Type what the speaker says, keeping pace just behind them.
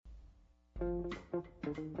Hello,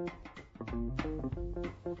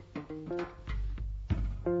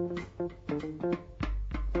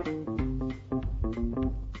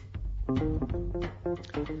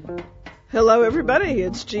 everybody.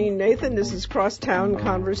 It's Jean Nathan. This is Crosstown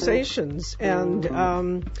Conversations. And,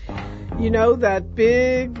 you know, that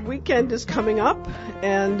big weekend is coming up.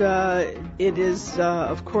 And it is,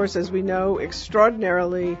 of course, as we know,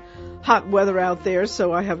 extraordinarily hot weather out there.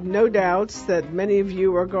 So I have no doubts that many of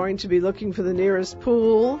you are going to be looking for the nearest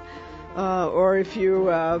pool. Or if you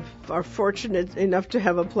are fortunate enough to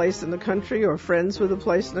have a place in the country or friends with a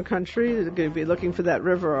place in the country, they're going to be looking for that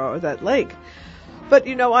river or that lake. But,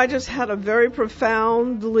 you know, I just had a very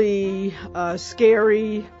profoundly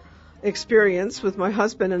scary experience with my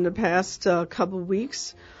husband in the past couple of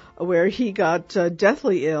weeks where he got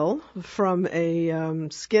deathly ill from a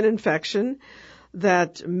skin infection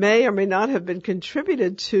that may or may not have been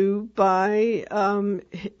contributed to by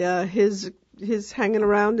his hanging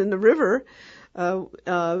around in the river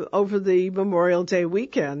over the Memorial Day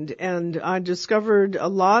weekend. And I discovered a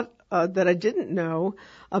lot that I didn't know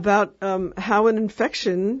about how an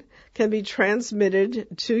infection can be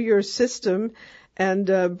transmitted to your system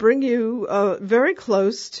and bring you very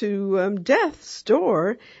close to death's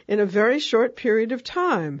door in a very short period of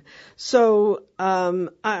time. So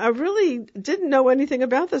I really didn't know anything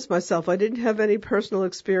about this myself. I didn't have any personal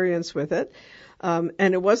experience with it. And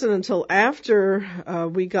it wasn't until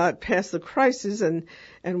after we got past the crisis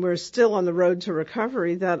and we're still on the road to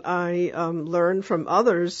recovery that I learned from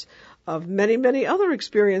others of many, many other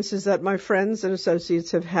experiences that my friends and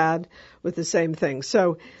associates have had with the same thing.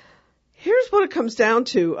 So here's what it comes down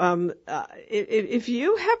to. If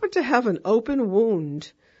you happen to have an open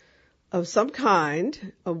wound of some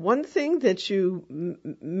kind, one thing that you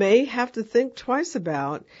may have to think twice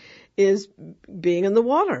about is being in the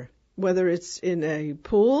water, whether it's in a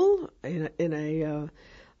pool, in a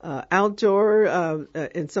outdoor,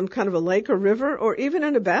 in some kind of a lake or river, or even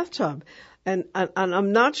in a bathtub. And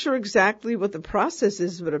I'm not sure exactly what the process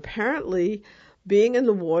is, but apparently being in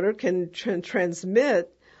the water can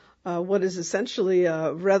transmit what is essentially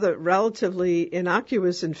a rather relatively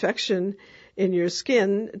innocuous infection in your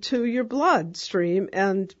skin to your bloodstream.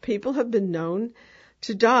 And people have been known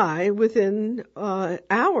to die within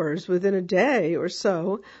hours, within a day or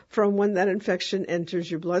so from when that infection enters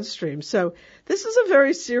your bloodstream. So this is a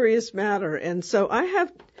very serious matter. And so I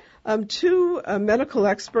have two medical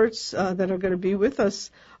experts that are going to be with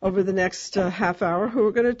us over the next half hour who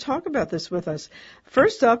are going to talk about this with us.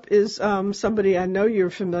 First up is somebody I know you're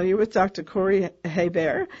familiar with, Dr. Corey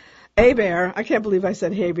Hebert. I can't believe I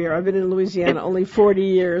said Hebert. I've been in Louisiana only 40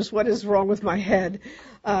 years. What is wrong with my head?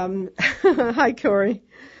 Hi, Corey.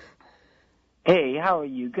 Hey, how are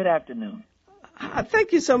you? Good afternoon.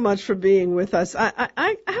 Thank you so much for being with us.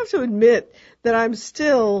 I have to admit that I'm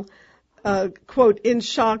still quote, in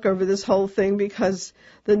shock over this whole thing because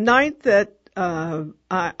the night that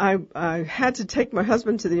I had to take my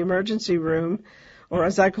husband to the emergency room, or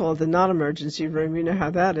as I call it, the non-emergency room, you know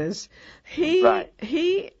how that is,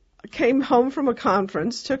 he came home from a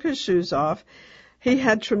conference, took his shoes off. He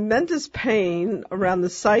had tremendous pain around the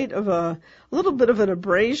site of a little bit of an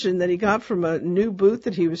abrasion that he got from a new boot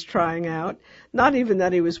that he was trying out. Not even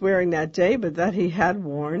that he was wearing that day, but that he had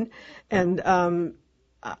worn. And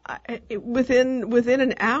within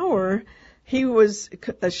an hour, he was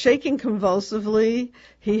shaking convulsively.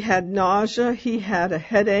 He had nausea. He had a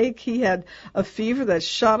headache. He had a fever that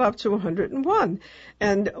shot up to 101.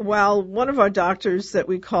 And while one of our doctors that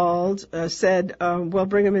we called said, well,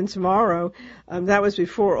 bring him in tomorrow, that was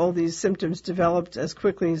before all these symptoms developed as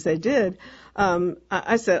quickly as they did.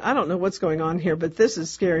 I said, I don't know what's going on here, but this is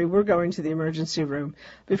scary. We're going to the emergency room.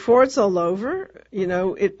 Before it's all over, you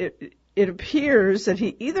know, it appears that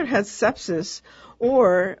he either had sepsis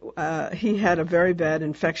or he had a very bad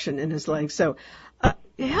infection in his leg. So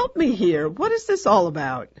help me here. What is this all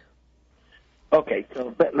about? Okay,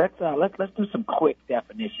 so let's do some quick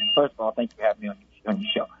definition. First of all, thank you for having me on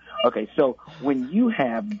your show. Okay, so when you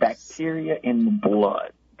have bacteria in the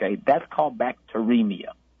blood, okay, that's called bacteremia,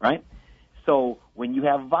 right? So when you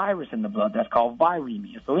have virus in the blood, that's called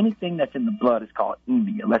viremia. So anything that's in the blood is called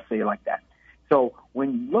emia. Let's say it like that. So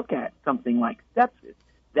when you look at something like sepsis,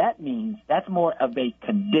 that means that's more of a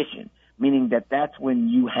condition, meaning that that's when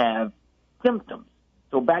you have symptoms.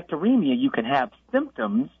 So bacteremia, you can have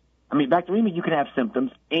symptoms. Bacteremia, you can have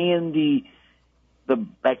symptoms and the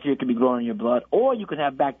bacteria could be growing in your blood, or you could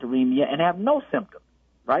have bacteremia and have no symptoms,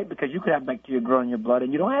 right? Because you could have bacteria growing in your blood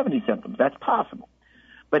and you don't have any symptoms. That's possible.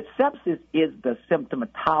 But sepsis is the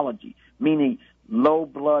symptomatology, meaning low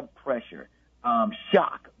blood pressure,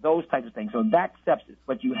 shock, those types of things. So that's sepsis.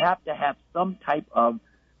 But you have to have some type of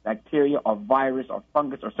bacteria or virus or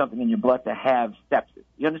fungus or something in your blood to have sepsis.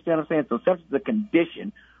 You understand what I'm saying? So sepsis is a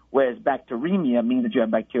condition, whereas bacteremia means that you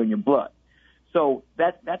have bacteria in your blood. So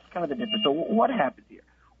that's kind of the difference. So what happens here?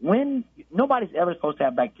 When nobody's ever supposed to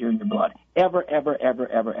have bacteria in your blood, ever.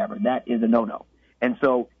 That is a no-no. And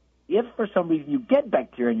so if for some reason you get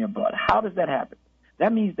bacteria in your blood, how does that happen?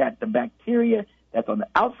 That means that the bacteria that's on the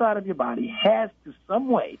outside of your body has to some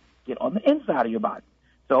way get on the inside of your body.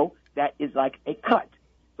 So that is like a cut.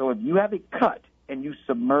 So if you have a cut and you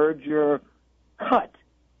submerge your cut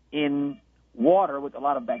in water with a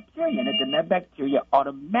lot of bacteria in it, then that bacteria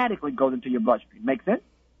automatically goes into your bloodstream. Make sense?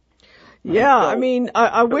 Yeah, so, I mean,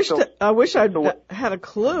 I wish I'd had a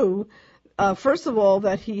clue. First of all,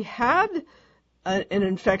 that he had an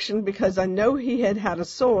infection, because I know he had a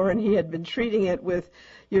sore and he had been treating it with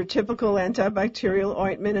your typical antibacterial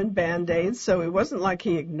ointment and Band-Aids, so it wasn't like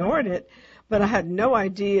he ignored it. But I had no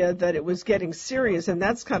idea that it was getting serious, and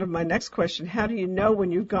that's kind of my next question. How do you know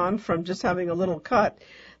when you've gone from just having a little cut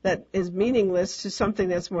that is meaningless to something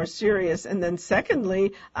that's more serious? And then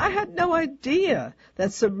secondly, I had no idea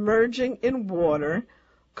that submerging in water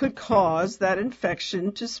could cause that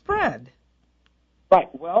infection to spread. Right.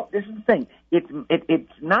 Well, this is the thing.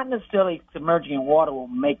 It's not necessarily submerging in water will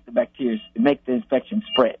make the infection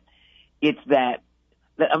spread. It's that,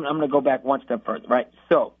 I'm going to go back one step further, right?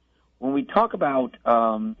 So when we talk about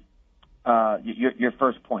your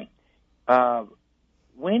first point,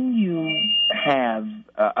 when you have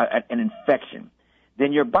an infection,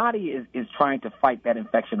 then your body is trying to fight that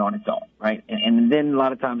infection on its own, right? And then a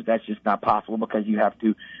lot of times that's just not possible, because you have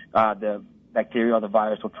to, the bacteria or the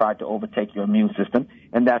virus will try to overtake your immune system,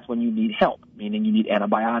 and that's when you need help, meaning you need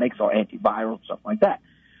antibiotics or antivirals, stuff like that.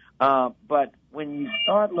 But when you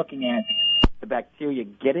start looking at the bacteria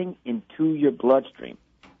getting into your bloodstream,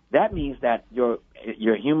 that means that your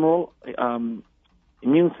humoral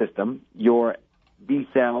immune system, your B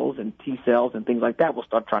cells and T cells and things like that, will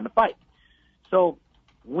start trying to fight. So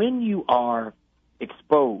when you are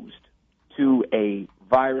exposed to a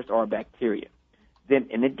virus or a bacteria,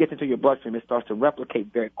 and it gets into your bloodstream, it starts to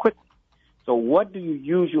replicate very quickly. So what do you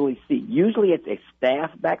usually see? Usually it's a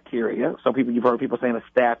staph bacteria. You've heard people saying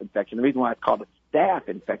a staph infection. The reason why it's called a staph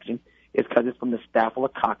infection is because it's from the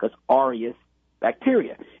Staphylococcus aureus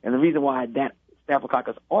bacteria. And the reason why that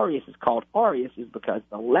Staphylococcus aureus is called aureus is because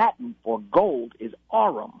the Latin for gold is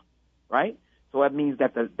aurum, right? So that means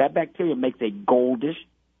that that bacteria makes a goldish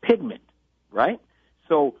pigment, right?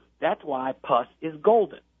 So that's why pus is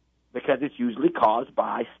golden, because it's usually caused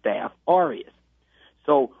by Staph aureus.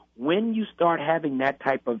 So when you start having that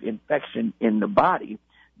type of infection in the body,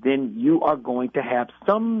 then you are going to have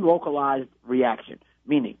some localized reaction,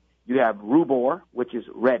 meaning you have rubor, which is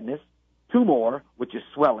redness, tumor, which is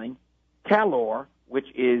swelling, calor, which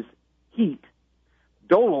is heat,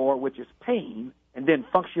 dolor, which is pain, and then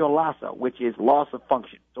functiolasa, which is loss of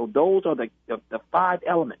function. So those are the 5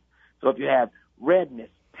 elements. So if you have redness,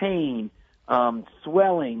 pain,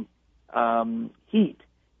 swelling, heat,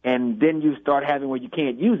 and then you start having where you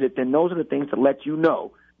can't use it, then those are the things to let you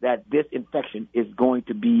know that this infection is going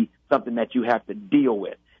to be something that you have to deal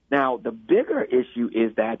with. Now, the bigger issue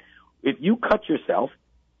is that if you cut yourself,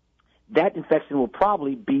 that infection will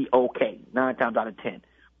probably be okay 9 times out of 10.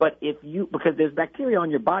 But because there's bacteria on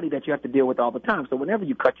your body that you have to deal with all the time. So whenever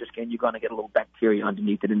you cut your skin, you're going to get a little bacteria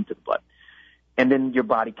underneath it into the blood. And then your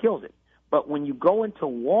body kills it. But when you go into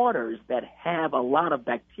waters that have a lot of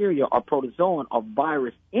bacteria or protozoan or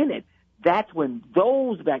virus in it, that's when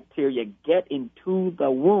those bacteria get into the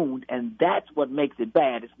wound, and that's what makes it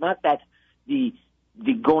bad. It's not that the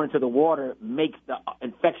going into the water makes the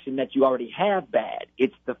infection that you already have bad.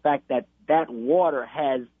 It's the fact that that water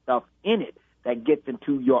has stuff in it that gets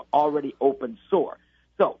into your already open sore.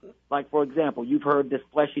 So, like, for example, you've heard this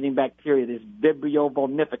flesh-eating bacteria, this Vibrio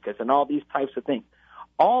vulnificus, and all these types of things.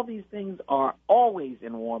 All these things are always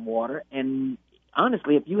in warm water, and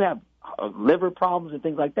honestly, if you have liver problems and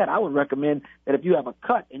things like that, I would recommend that if you have a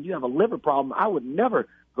cut and you have a liver problem, I would never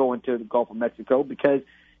go into the Gulf of Mexico, because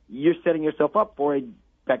you're setting yourself up for a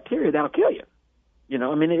bacteria that'll kill you. You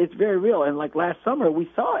know, I mean, it's very real. And like last summer,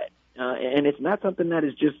 we saw it, and it's not something that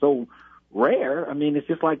is just so rare. I mean, it's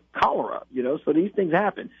just like cholera, you know. So these things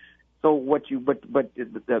happen. So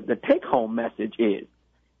the take-home message is,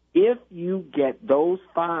 if you get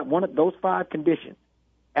one of those 5 conditions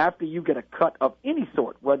after you get a cut of any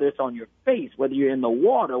sort, whether it's on your face, whether you're in the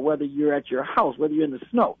water, whether you're at your house, whether you're in the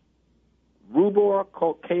snow, rubor,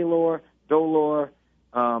 calor, dolor,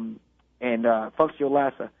 and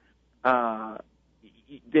functiolasa,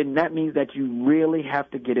 then that means that you really have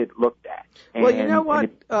to get it looked at. Well, you know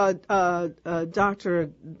what,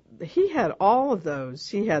 Doctor, he had all of those.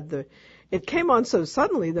 He had it came on so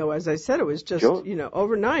suddenly, though, as I said, it was just, Sure.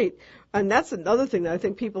 Overnight. And that's another thing that I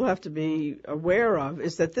think people have to be aware of,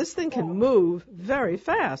 is that this thing can move very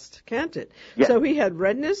fast, can't it? Yes. So he had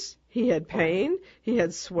redness, he had pain, he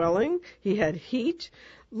had swelling, he had heat.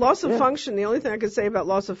 Loss of function, the only thing I could say about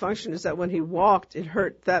loss of function is that when he walked, it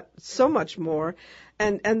hurt that so much more.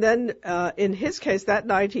 And then in his case, that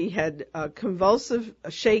night he had convulsive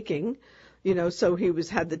shaking, so he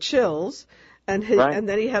had the chills. And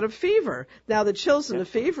then he had a fever. Now, the chills and the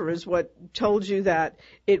fever is what told you that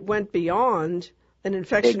it went beyond an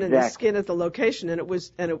infection in the skin at the location,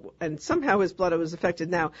 and somehow his blood was affected.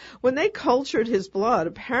 Now, when they cultured his blood,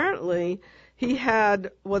 apparently he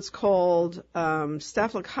had what's called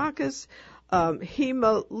Staphylococcus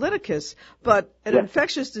hemolyticus, but an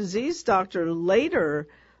infectious disease doctor later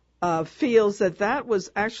feels that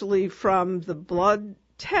was actually from the blood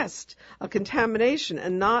test, a contamination,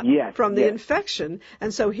 and not from the infection.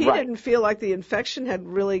 And so he didn't feel like the infection had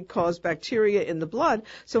really caused bacteria in the blood.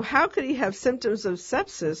 So how could he have symptoms of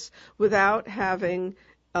sepsis without having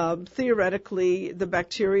theoretically the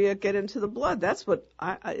bacteria get into the blood? That's what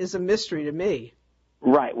is a mystery to me.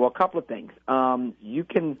 Right. Well, a couple of things. The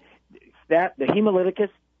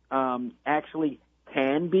hemolyticus actually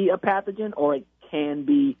can be a pathogen or it can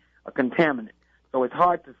be a contaminant. So it's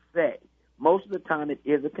hard to say. Most of the time it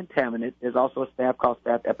is a contaminant. There's also a staph called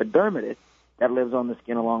Staph epidermidis that lives on the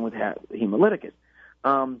skin along with hemolyticus.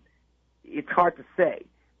 It's hard to say,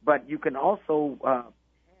 but you can also have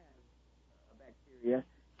a bacteria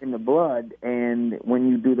in the blood, and when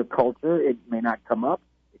you do the culture, it may not come up.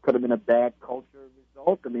 It could have been a bad culture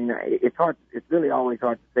result. I mean, it's hard. It's really always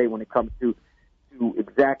hard to say when it comes to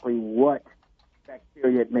exactly what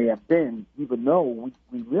bacteria it may have been, even though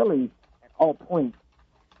we really, at all points,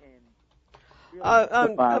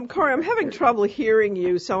 Corey, I'm having trouble hearing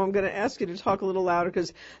you, so I'm going to ask you to talk a little louder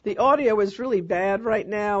because the audio is really bad right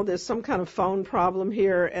now. There's some kind of phone problem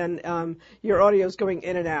here, and your audio is going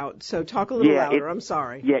in and out. So talk a little louder. I'm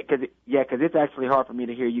sorry. Yeah, because it's actually hard for me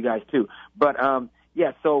to hear you guys too. But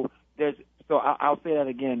so I'll say that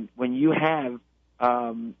again. When you have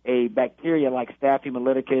a bacteria like Staph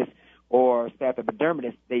hemolyticus or Staph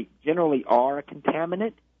epidermidis, they generally are a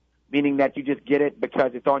contaminant, meaning that you just get it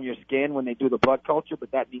because it's on your skin when they do the blood culture,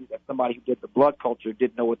 but that means that somebody who did the blood culture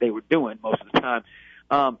didn't know what they were doing most of the time.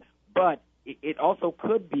 But it also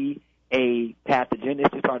could be a pathogen.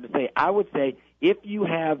 It's just hard to say. I would say if you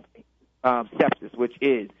have sepsis, which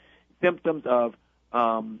is symptoms of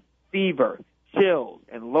fever, chills,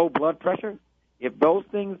 and low blood pressure, if those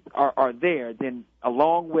things are there, then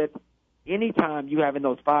along with any time you have in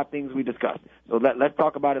those 5 things we discussed. So let's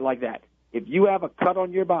talk about it like that. If you have a cut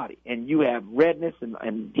on your body and you have redness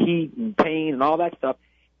and heat and pain and all that stuff,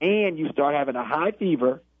 and you start having a high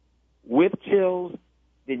fever with chills,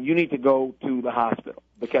 then you need to go to the hospital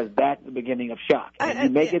because that's the beginning of shock. And you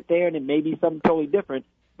may get there and it may be something totally different,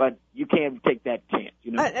 but you can't take that chance.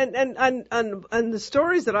 And the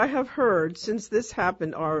stories that I have heard since this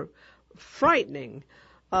happened are frightening.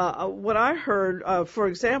 What I heard, for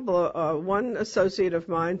example, one associate of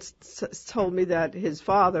mine told me that his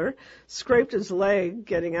father scraped his leg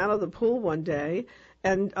getting out of the pool one day,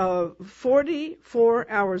 and 44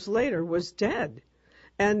 hours later was dead.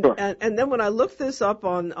 And then when I looked this up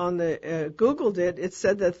on the Googled it, it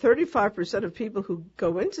said that 35% of people who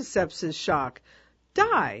go into sepsis shock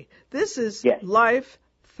die. This is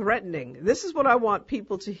life-threatening. This is what I want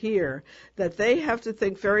people to hear, that they have to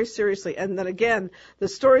think very seriously. And then again, the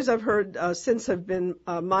stories I've heard since have been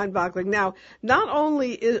mind-boggling. Now, not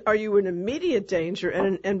only are you in immediate danger,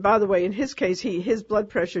 and by the way, in his case, his blood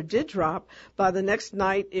pressure did drop. By the next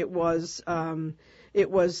night, it was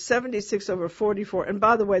 76/44. And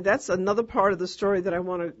by the way, that's another part of the story that I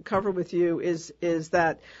want to cover with you is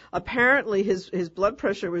that apparently his blood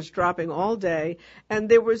pressure was dropping all day, and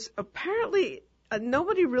there was apparently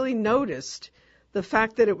nobody really noticed the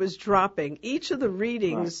fact that it was dropping. Each of the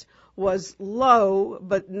readings was low,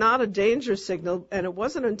 but not a danger signal, and it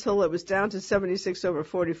wasn't until it was down to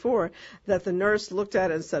 76/44 that the nurse looked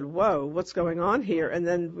at it and said, "Whoa, what's going on here?" And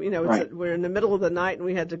then, we're in the middle of the night, and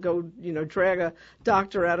we had to go, drag a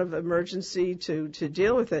doctor out of emergency to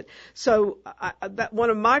deal with it. So that one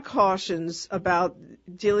of my cautions about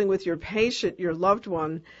dealing with your patient, your loved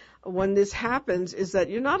one, when this happens, is that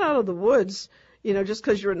you're not out of the woods. Just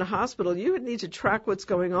because you're in the hospital, you would need to track what's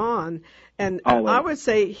going on. And I would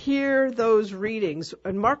say hear those readings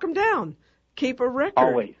and mark them down. Keep a record.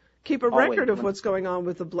 Always. Keep a record of what's going on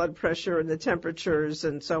with the blood pressure and the temperatures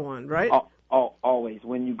and so on, right? Always.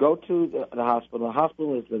 When you go to the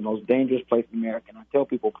hospital is the most dangerous place in America. And I tell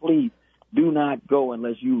people, please do not go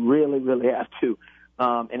unless you really, really have to.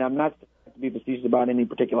 And I'm not to be facetious about any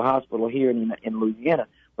particular hospital here in Louisiana.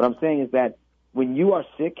 What I'm saying is that when you are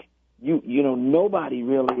sick, you know, nobody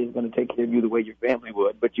really is going to take care of you the way your family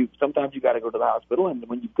would. But sometimes you got to go to the hospital, and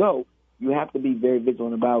when you go, you have to be very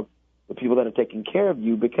vigilant about the people that are taking care of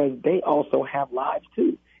you, because they also have lives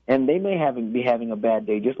too, and they may be having a bad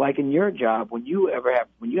day, just like in your job. When you have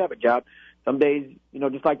a job, some days, you know,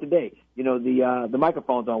 just like today, you know, the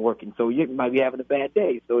microphones aren't working, so you might be having a bad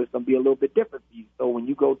day. So it's going to be a little bit different for you. So when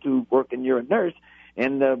you go to work and you're a nurse,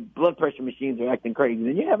 and the blood pressure machines are acting crazy,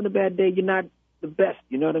 and you're having a bad day, you're not the best.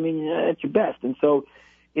 You know what I mean? You're not at your best, and so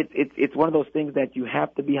it's one of those things that you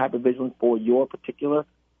have to be hypervigilant for your particular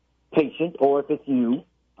patient, or if it's you,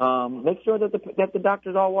 make sure that the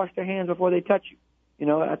doctors all wash their hands before they touch you. You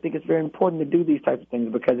know, I think it's very important to do these types of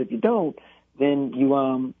things, because if you don't, then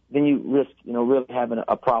you risk, you know, really having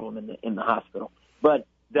a problem in the hospital. But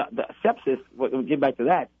the sepsis, we'll get back to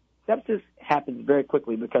that. Sepsis happens very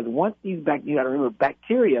quickly, because once you got to remember,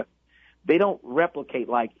 bacteria, they don't replicate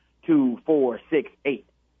like 2, 4, 6, 8.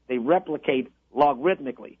 They replicate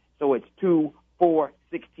logarithmically. So it's 2, 4,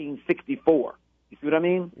 16, 64. You see what I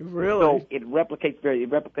mean? Really? So it replicates very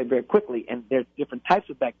quickly, and there's different types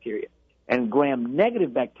of bacteria. And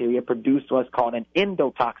gram-negative bacteria produce what's called an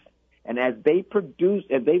endotoxin. And as they reproduce,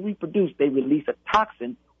 they release a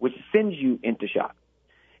toxin which sends you into shock.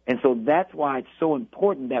 And so that's why it's so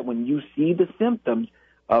important that when you see the symptoms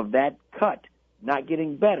of that cut not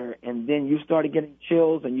getting better, and then you started getting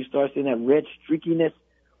chills and you start seeing that red streakiness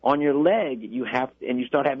on your leg, and you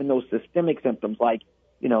start having those systemic symptoms like,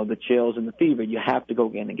 you know, the chills and the fever, you have to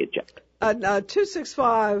go in and get checked.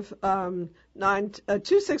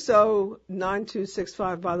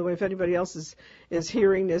 260-9265, by the way, if anybody else is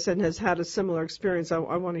hearing this and has had a similar experience, I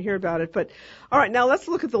want to hear about it. But, all right, now let's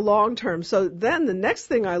look at the long term. So then the next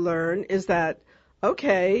thing I learn is that,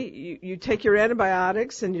 okay, you take your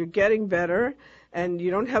antibiotics and you're getting better, and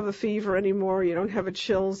you don't have a fever anymore, you don't have a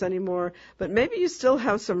chills anymore, but maybe you still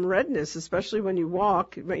have some redness, especially when you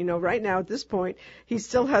walk. You know, right now at this point, he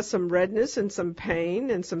still has some redness and some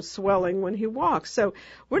pain and some swelling when he walks. So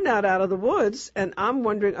we're not out of the woods, and I'm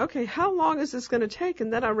wondering, okay, how long is this going to take?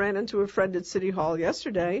 And then I ran into a friend at City Hall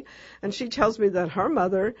yesterday, and she tells me that her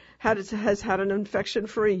mother has had an infection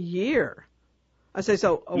for a year. I say,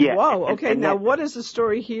 whoa, okay, now what is the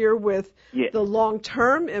story here with the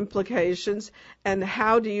long-term implications, and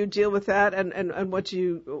how do you deal with that, and what do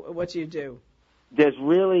you do?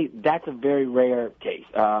 That's a very rare case.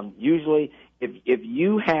 Usually, if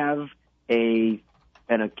you have an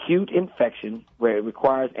acute infection where it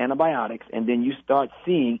requires antibiotics, and then you start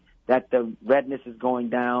seeing that the redness is going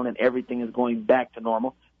down and everything is going back to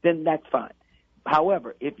normal, then that's fine.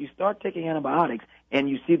 However, if you start taking antibiotics and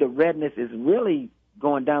you see the redness is really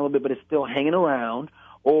going down a little bit, but it's still hanging around,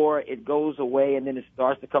 or it goes away and then it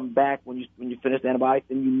starts to come back when you finish the antibiotics,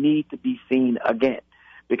 then you need to be seen again.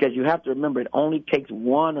 Because you have to remember, it only takes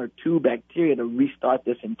 1 or 2 bacteria to restart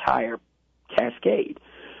this entire cascade.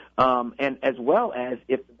 And as well as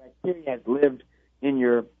if the bacteria has lived in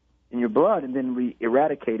your blood and then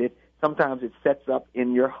eradicated, sometimes it sets up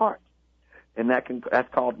in your heart. And that's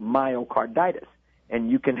called myocarditis.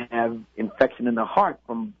 And you can have infection in the heart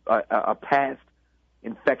from a past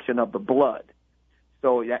infection of the blood.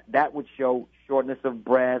 So that would show shortness of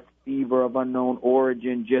breath, fever of unknown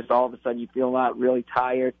origin, just all of a sudden you feel a lot really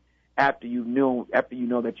tired after you know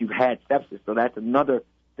that you've had sepsis. So that's another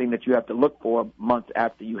thing that you have to look for months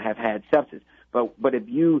after you have had sepsis. But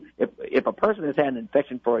if a person has had an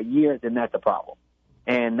infection for a year, then that's a problem.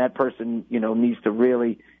 And that person, you know, needs to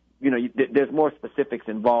really, you know, there's more specifics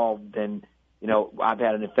involved than, you know, I've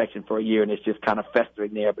had an infection for a year and it's just kind of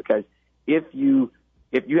festering there. Because if you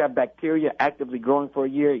have bacteria actively growing for a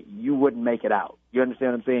year, you wouldn't make it out. You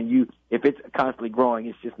understand what I'm saying? If it's constantly growing,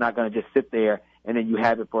 it's just not going to just sit there and then you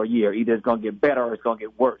have it for a year. Either it's going to get better or it's going to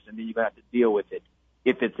get worse, and then you're going to have to deal with it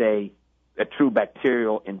if it's a true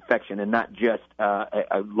bacterial infection and not just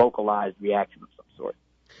a localized reaction of some sort.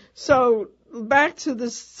 So back to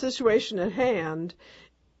the situation at hand.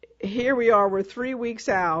 Here we are, we're 3 weeks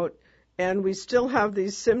out, and we still have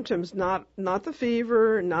these symptoms, not the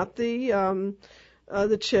fever, not the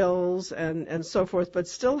chills and so forth, but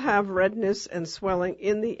still have redness and swelling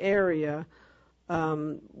in the area.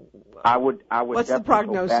 I would. What's the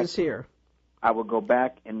prognosis here? I would go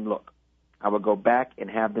back and look. I would go back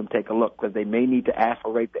and have them take a look, because they may need to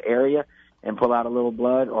aspirate the area and pull out a little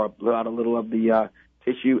blood or pull out a little of the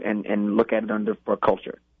tissue and look at it for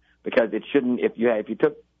culture, because it shouldn't. If you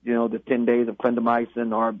took the 10 days of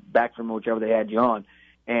clindamycin or Bactrim, whichever they had you on,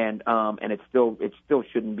 and it still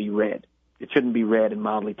shouldn't be red. It shouldn't be red and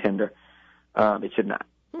mildly tender. It should not.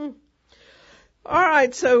 All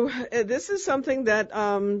right, so this is something that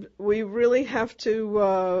we really have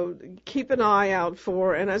to keep an eye out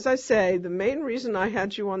for. And as I say, the main reason I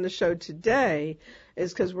had you on the show today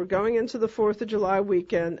is because we're going into the 4th of July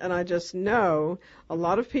weekend, and I just know a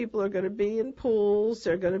lot of people are going to be in pools.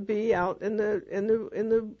 They're going to be out in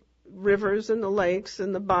the rivers and the lakes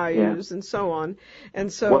and the bayous and so on.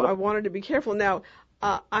 And so I wanted to be careful. Now,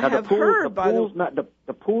 I have heard by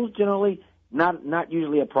the pools generally. Not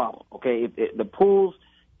usually a problem, okay? If the pool's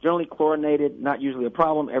generally chlorinated, not usually a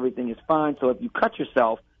problem. Everything is fine. So if you cut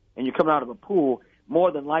yourself and you're coming out of a pool,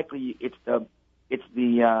 more than likely it's the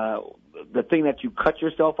thing that you cut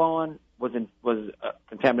yourself on was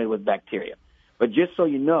contaminated with bacteria. But just so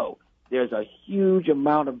you know, there's a huge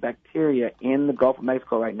amount of bacteria in the Gulf of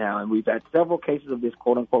Mexico right now, and we've had several cases of this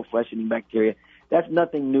quote-unquote flesh-eating bacteria. That's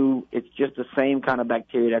nothing new. It's just the same kind of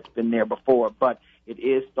bacteria that's been there before, but it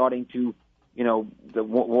is starting to, the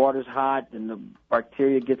water's hot and the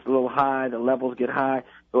bacteria gets a little high, the levels get high.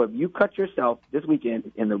 So if you cut yourself this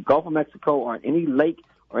weekend in the Gulf of Mexico or in any lake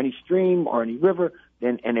or any stream or any river,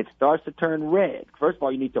 and it starts to turn red, first of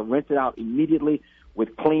all, you need to rinse it out immediately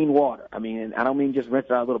with clean water. I mean, and I don't mean just rinse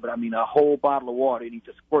it out a little bit. I mean a whole bottle of water. You need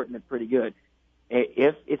to squirt in it pretty good.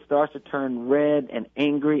 If it starts to turn red and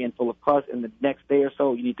angry and full of pus in the next day or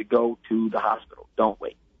so, you need to go to the hospital. Don't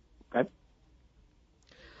wait. Okay?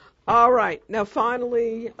 All right. Now,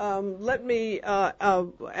 finally, let me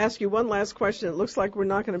ask you one last question. It looks like we're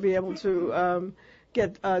not going to be able to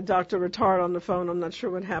get Dr. Rittard on the phone. I'm not sure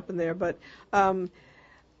what happened there. But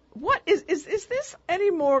what is this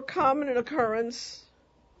any more common an occurrence?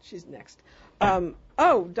 She's next. Dr.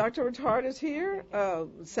 Rittard is here.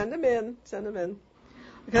 Send him in.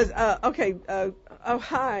 Because,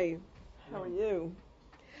 hi. How are you?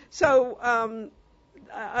 So,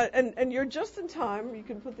 and you're just in time. You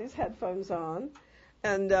can put these headphones on.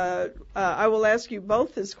 And I will ask you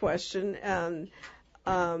both this question. And,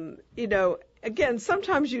 again,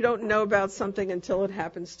 sometimes you don't know about something until it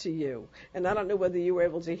happens to you. And I don't know whether you were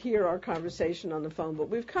able to hear our conversation on the phone, but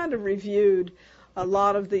we've kind of reviewed a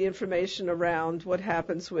lot of the information around what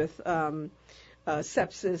happens with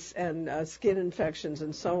sepsis and skin infections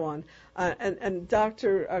and so on. And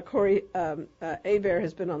Dr. Corey Hebert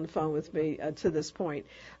has been on the phone with me to this point,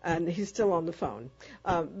 and he's still on the phone.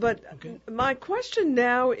 My question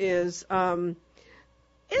now is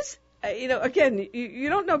again, you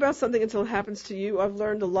don't know about something until it happens to you. I've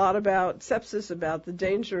learned a lot about sepsis, about the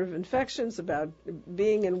danger of infections, about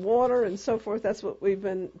being in water and so forth. That's what we've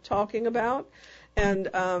been talking about. And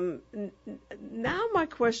now my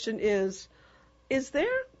question is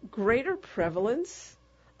there greater prevalence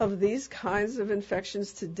of these kinds of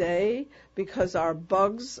infections today because our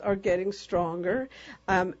bugs are getting stronger?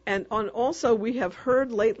 Also, we have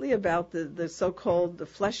heard lately about the so-called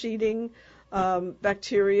flesh-eating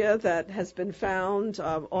bacteria that has been found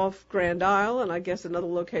off Grand Isle and I guess in other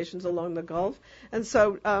locations along the Gulf. And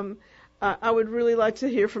so I would really like to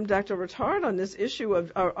hear from Dr. Rittard on this issue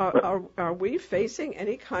of are we facing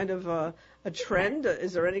any kind of a trend?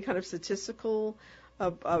 Is there any kind of statistical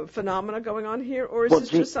phenomena going on here, or is this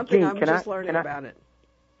just something I'm just learning about it?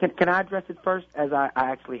 Can I address it first, as I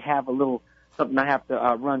actually have a little something I have to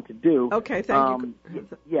run to do? Okay, thank you.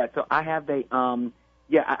 Yeah, so I have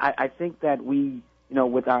I think that we,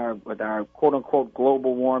 with our quote unquote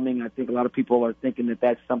global warming, I think a lot of people are thinking that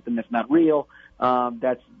that's something that's not real.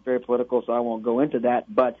 That's very political, so I won't go into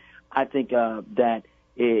that. But I think that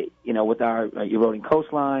with our eroding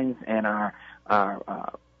coastlines and our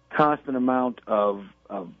constant amount of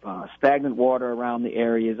stagnant water around the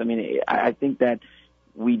areas, I think that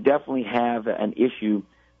we definitely have an issue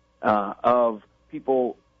of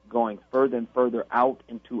people going further and further out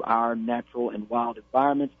into our natural and wild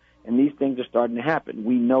environments, and these things are starting to happen.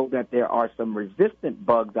 We know that there are some resistant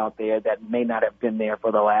bugs out there that may not have been there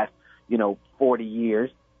for the last 40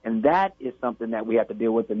 years, and that is something that we have to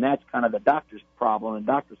deal with, and that's kind of the doctor's problem and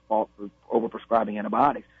doctor's fault for overprescribing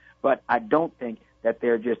antibiotics. But I don't think that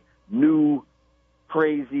they're just new,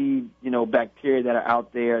 crazy, bacteria that are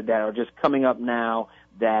out there that are just coming up now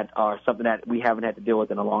that are something that we haven't had to deal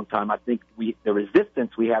with in a long time. I think the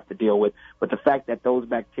resistance we have to deal with, but the fact that those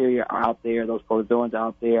bacteria are out there, those protozoans are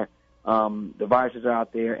out there, the viruses are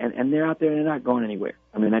out there, and they're out there and they're not going anywhere.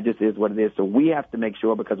 That just is what it is. So we have to make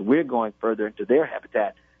sure, because we're going further into their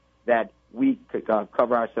habitat, that we could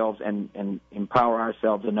cover ourselves and empower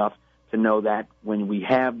ourselves enough to know that when we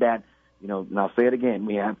have that, and I'll say it again,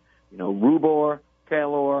 we have, Rubor,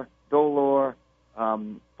 Calor, Dolor,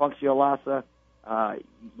 functionalasa.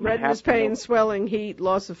 Redness, pain, swelling, heat,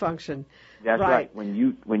 loss of function. That's right. When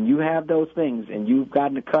you have those things and you've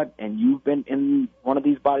gotten a cut and you've been in one of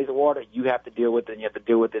these bodies of water, you have to deal with it, and you have to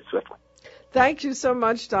deal with it swiftly. Thank you so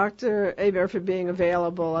much, Dr. Hebert, for being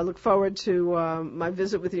available. I look forward to my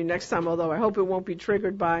visit with you next time, although I hope it won't be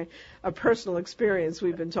triggered by a personal experience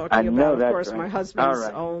we've been talking about. Of course, right. My husband's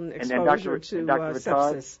own exposure to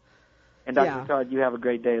sepsis. And Dr. Rittard, you have a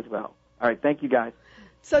great day as well. All right, thank you, guys.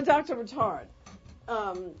 So Dr. Rittard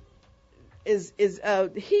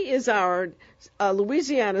he is our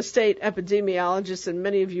Louisiana State epidemiologist, and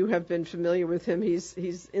many of you have been familiar with him.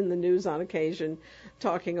 He's in the news on occasion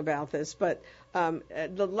talking about this. But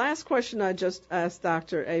the last question I just asked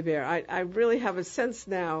Dr. Hebert, I really have a sense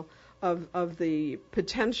now of the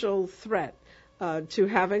potential threat to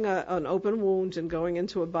having an open wound and going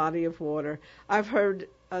into a body of water. I've heard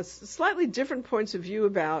slightly different points of view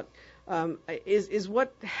about is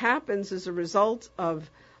what happens as a result of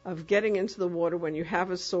getting into the water when you have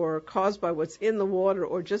a sore caused by what's in the water,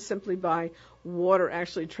 or just simply by water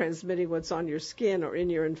actually transmitting what's on your skin or in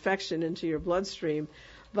your infection into your bloodstream.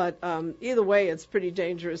 But either way, it's a pretty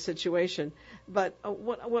dangerous situation. But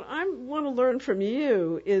what I want to learn from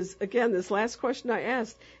you is, again, this last question I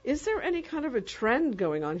asked, is there any kind of a trend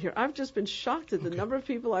going on here? I've just been shocked at the number of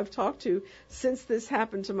people I've talked to since this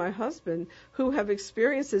happened to my husband who have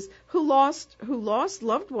experienced this, who lost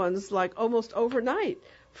loved ones like almost overnight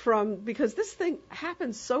because this thing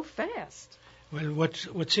happens so fast. Well,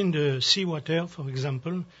 what's in the seawater, for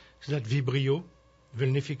example, is that Vibrio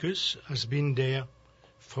vulnificus has been there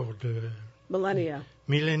for the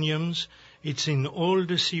millenniums. It's in all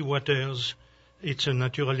the sea waters. It's a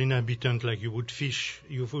natural inhabitant, like you would fish.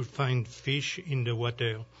 You would find fish in the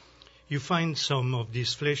water. You find some of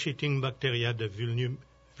these flesh-eating bacteria, the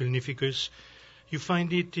vulnificus. You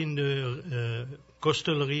find it in the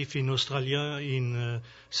coastal reef in Australia, in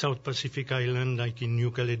South Pacific Island, like in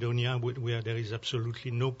New Caledonia, where there is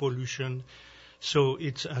absolutely no pollution. So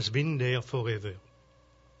it has been there forever.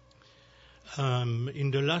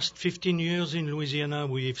 In the last 15 years in Louisiana,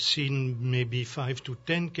 we've seen maybe 5 to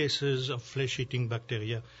 10 cases of flesh-eating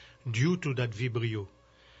bacteria due to that Vibrio.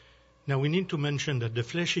 Now, we need to mention that the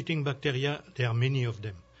flesh-eating bacteria, there are many of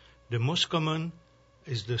them. The most common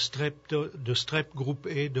is the strep group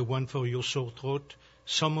A, the one for your sore throat.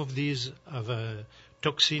 Some of these have a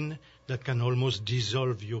toxin that can almost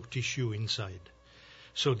dissolve your tissue inside.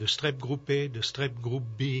 So the strep group A, the strep group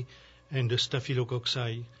B, and the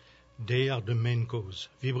staphylococci, they are the main cause.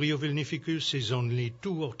 Vibrio vulnificus is only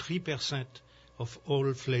 2 or 3% of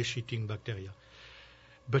all flesh-eating bacteria.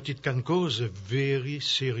 But it can cause a very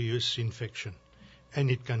serious infection, and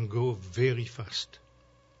it can go very fast.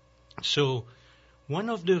 So one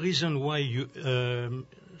of the reasons why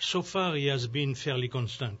so far he has been fairly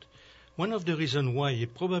constant. One of the reasons why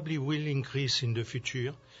it probably will increase in the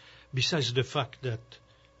future, besides the fact that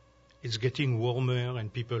it's getting warmer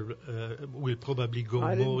and people will probably go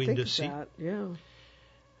more in the sea. Yeah.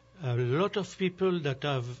 A lot of people that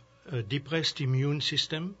have a depressed immune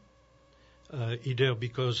system, either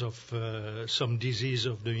because of some disease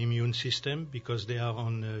of the immune system, because they are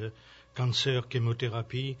on cancer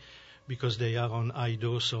chemotherapy, because they are on high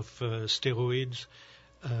dose of steroids,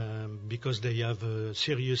 because they have a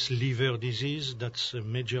serious liver disease, that's a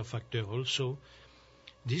major factor also.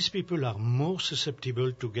 These people are more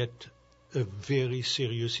susceptible to get a very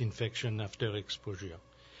serious infection after exposure.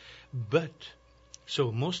 But,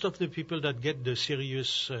 so most of the people that get the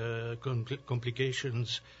serious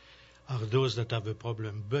complications are those that have a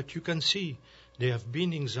problem. But you can see there have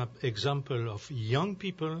been example of young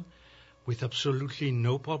people with absolutely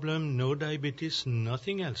no problem, no diabetes,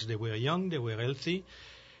 nothing else. They were young, they were healthy,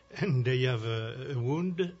 and they have a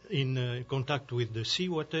wound in contact with the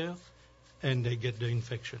seawater, and they get the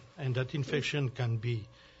infection. And that infection can be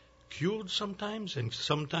cured sometimes, and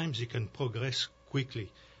sometimes it can progress quickly.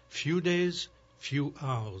 Few days, few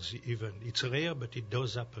hours even. It's rare, but it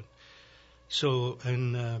does happen. So,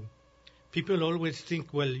 and people always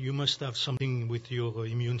think, well, you must have something with your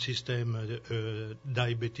immune system,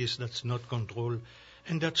 diabetes that's not controlled.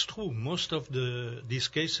 And that's true. Most of these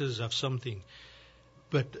cases have something.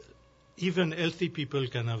 But even healthy people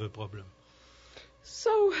can have a problem.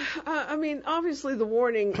 So, obviously the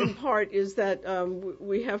warning in part is that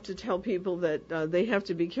we have to tell people that they have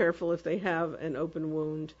to be careful if they have an open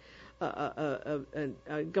wound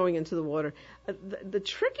going into the water. The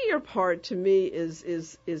trickier part to me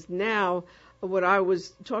is now what I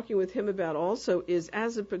was talking with him about also is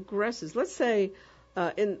as it progresses. Let's say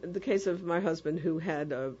in the case of my husband who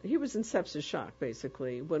he was in sepsis shock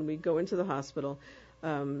basically when we go into the hospital.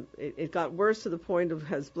 It got worse to the point of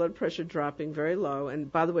his blood pressure dropping very low.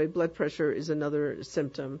 And by the way, blood pressure is another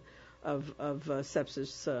symptom of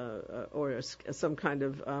sepsis or some kind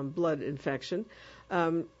of blood infection.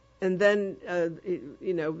 And then,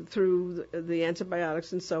 through the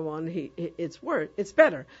antibiotics and so on, it's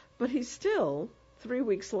better. But he still, 3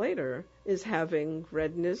 weeks later, is having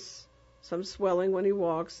redness, some swelling when he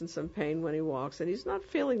walks, and some pain when he walks. And he's not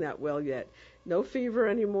feeling that well yet. No fever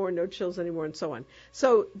anymore, no chills anymore, and so on.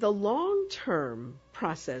 So the long-term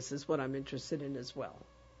process is what I'm interested in as well.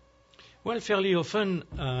 Well, fairly often,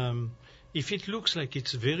 if it looks like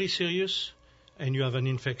it's very serious, and you have an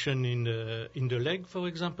infection in the leg, for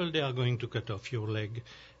example, they are going to cut off your leg,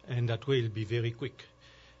 and that will be very quick.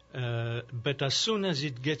 But as soon as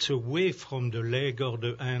it gets away from the leg or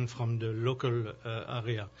the hand from the local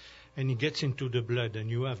area, and it gets into the blood, and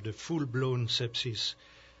you have the full-blown sepsis,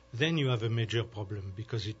 then you have a major problem,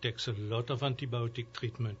 because it takes a lot of antibiotic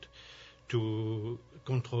treatment to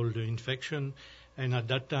control the infection. And at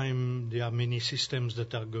that time, there are many systems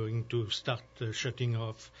that are going to start shutting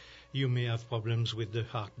off. You may have problems with the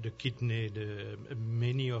heart, the kidney,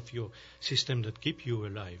 many of your systems that keep you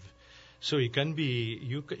alive. So it can be,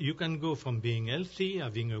 you can go from being healthy,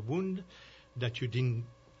 having a wound that you didn't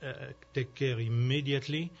take care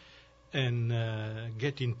immediately, and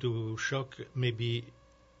get into shock maybe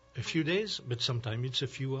a few days, but sometimes it's a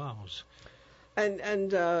few hours.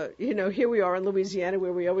 And here we are in Louisiana,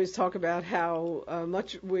 where we always talk about how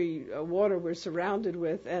much water we're surrounded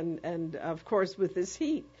with, and of course with this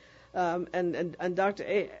heat. And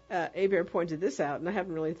Dr. Hebert pointed this out, and I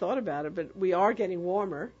haven't really thought about it, but we are getting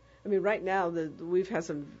warmer. I mean, right now we've had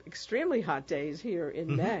some extremely hot days here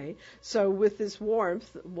in May. So with this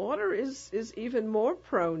warmth, water is even more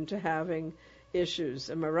prone to having issues.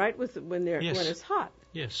 Am I right with when it's hot?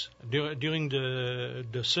 Yes. During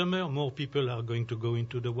the summer, more people are going to go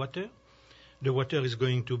into the water. The water is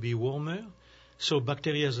going to be warmer. So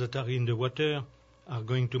bacteria that are in the water are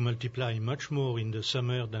going to multiply much more in the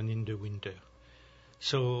summer than in the winter.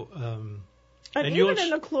 So, and even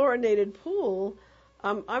in a chlorinated pool,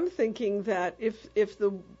 I'm thinking that if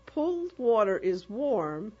the pool water is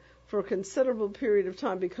warm for a considerable period of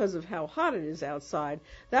time because of how hot it is outside,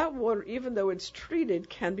 that water, even though it's treated,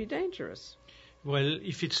 can be dangerous. Well,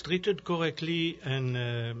 if it's treated correctly and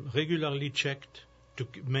regularly checked to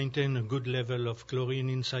maintain a good level of chlorine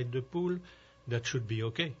inside the pool, that should be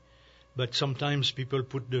okay. But sometimes people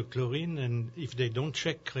put the chlorine, and if they don't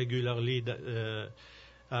check regularly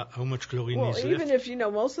how much chlorine is left. Well, even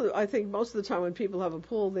if, I think most of the time when people have a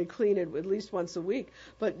pool, they clean it at least once a week.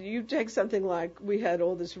 But you take something like we had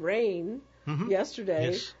all this rain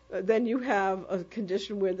yesterday, yes. Then you have a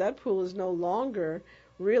condition where that pool is no longer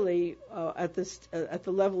really at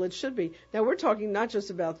the level it should be. Now, we're talking not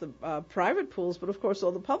just about the private pools, but, of course,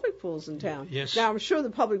 all the public pools in town. Yes. Now, I'm sure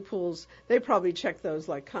the public pools, they probably check those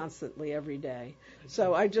like constantly every day.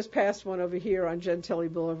 So I just passed one over here on Gentilly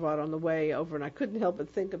Boulevard on the way over, and I couldn't help but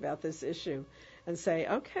think about this issue and say,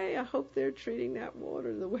 okay, I hope they're treating that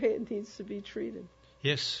water the way it needs to be treated.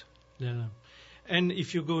 Yes. And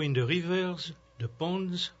if you go in the rivers, the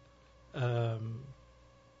ponds,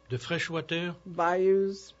 the freshwater,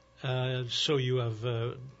 bayous. So you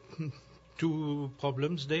have two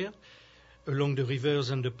problems there. Along the rivers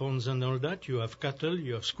and the ponds and all that, you have cattle,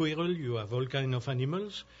 you have squirrel, you have all kind of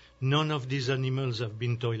animals. None of these animals have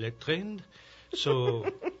been toilet trained, so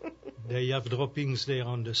they have droppings there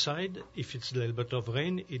on the side. If it's a little bit of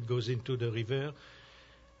rain, it goes into the river.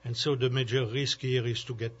 And so the major risk here is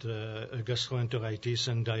to get a gastroenteritis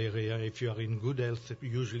and diarrhea. If you are in good health,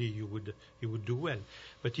 usually you would do well.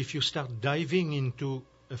 But if you start diving into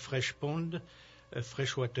a fresh pond, a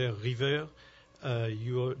freshwater river,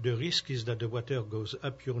 the risk is that the water goes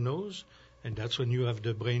up your nose, and that's when you have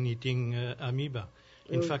the brain-eating amoeba.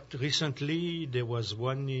 In fact, recently there was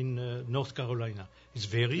one in North Carolina. It's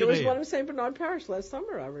very rare. There was one in St. Bernard Parish last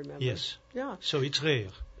summer, I remember. Yes. Yeah. So it's rare.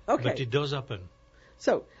 Okay. But it does happen.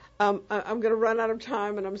 So I'm going to run out of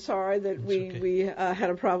time, and I'm sorry that we had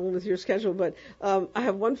a problem with your schedule. But I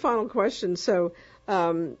have one final question. So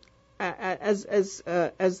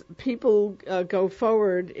as people go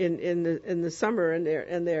forward in the summer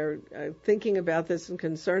and they're thinking about this and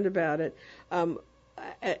concerned about it,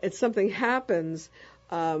 if something happens.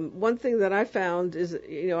 One thing that I found is,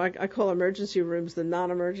 I call emergency rooms the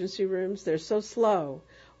non-emergency rooms. They're so slow.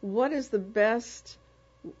 What is the best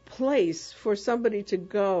place for somebody to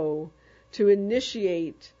go to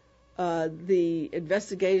initiate the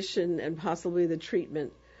investigation and possibly the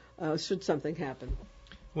treatment should something happen?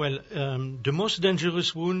 Well, the most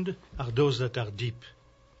dangerous wounds are those that are deep.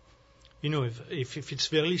 If it's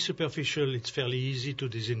fairly superficial, it's fairly easy to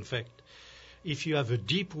disinfect. If you have a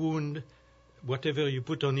deep wound, whatever you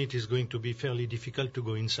put on it is going to be fairly difficult to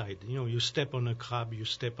go inside. You step on a crab, you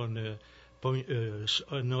step on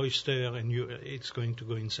an oyster, and it's going to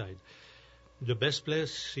go inside. The best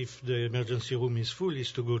place, if the emergency room is full,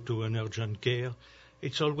 is to go to an urgent care.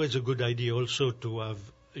 It's always a good idea also to have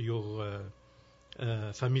your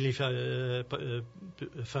family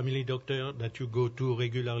doctor that you go to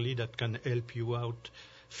regularly that can help you out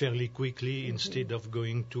fairly quickly instead of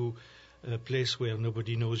going to a place where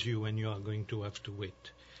nobody knows you and you are going to have to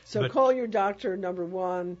wait. So call your doctor, number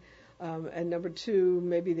one, and number two,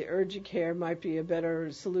 maybe the urgent care might be a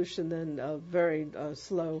better solution than very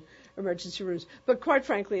slow emergency rooms. But quite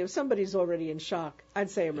frankly, if somebody's already in shock,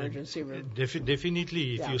 I'd say emergency room.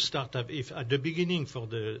 Definitely, if you start if at the beginning for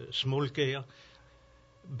the small care,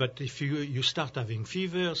 but if you start having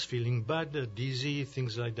fevers, feeling bad, dizzy,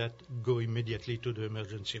 things like that, go immediately to the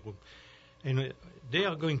emergency room. And they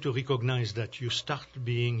are going to recognize that you start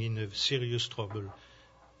being in a serious trouble,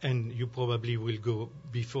 and you probably will go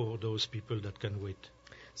before those people that can wait.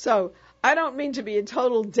 So I don't mean to be a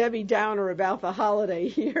total Debbie Downer about the holiday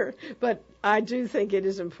here, but I do think it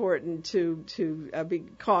is important to be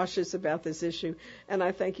cautious about this issue. And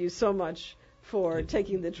I thank you so much for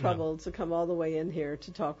taking the trouble to come all the way in here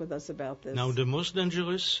to talk with us about this. Now, the most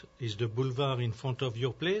dangerous is the boulevard in front of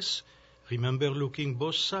your place. Remember looking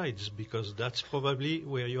both sides, because that's probably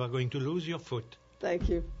where you are going to lose your foot. Thank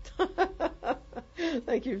you.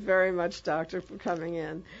 Thank you very much, Doctor, for coming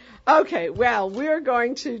in. Okay, well, we're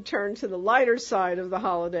going to turn to the lighter side of the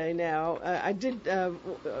holiday now. I did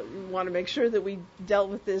want to make sure that we dealt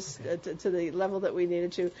with this to the level that we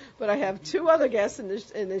needed to, but I have two other guests in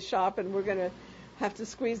this shop, and we're going to have to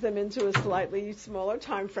squeeze them into a slightly smaller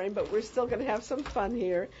time frame, but we're still going to have some fun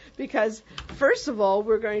here because, first of all,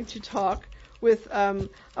 we're going to talk with a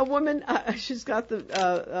woman. She's got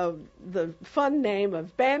the fun name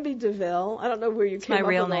of Bambi DeVille. I don't know where you came up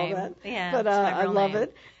with all that. Yeah, but I love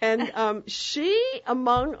it. And she,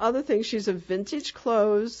 among other things, she's a vintage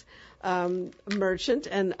clothes merchant.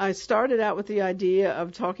 And I started out with the idea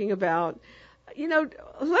of talking about,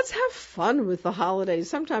 let's have fun with the holidays.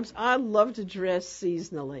 Sometimes I love to dress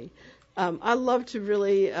seasonally. I love to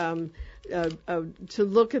really to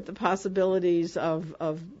look at the possibilities of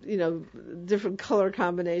different color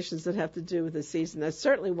combinations that have to do with the season. I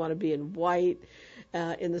certainly want to be in white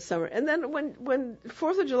in the summer. And then when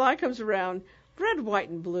 4th of July comes around, red, white,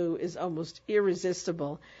 and blue is almost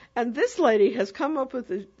irresistible. And this lady has come up with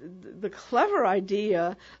the clever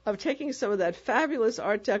idea of taking some of that fabulous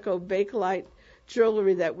Art Deco Bakelite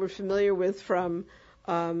jewelry that we're familiar with from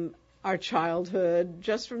our childhood,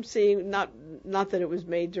 just from seeing, not that it was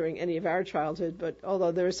made during any of our childhood, but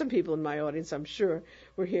although there are some people in my audience, I'm sure,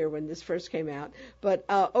 were here when this first came out. But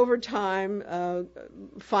over time,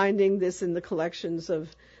 finding this in the collections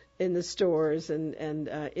in the stores and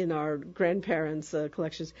in our grandparents'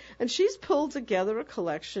 collections. And she's pulled together a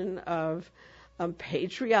collection of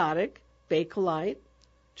patriotic Bakelite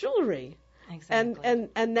jewelry. Exactly.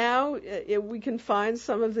 And now we can find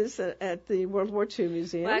some of this at the World War II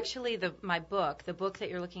Museum. Well, actually, the book that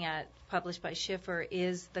you're looking at, published by Schiffer,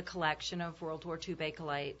 is the collection of World War II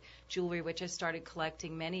Bakelite jewelry, which I started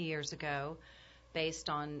collecting many years ago, based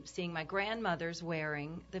on seeing my grandmothers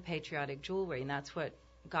wearing the patriotic jewelry, and that's what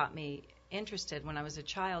got me interested when I was a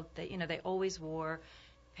child. They always wore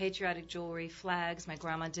patriotic jewelry, flags. My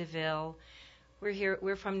grandma DeVille.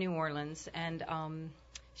 We're from New Orleans, and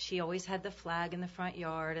she always had the flag in the front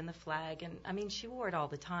yard and the flag. And, I mean, she wore it all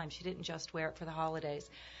the time. She didn't just wear it for the holidays.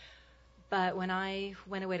 But when I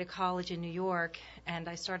went away to college in New York and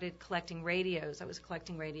I started collecting radios, I was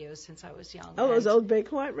collecting radios since I was young. Oh, those old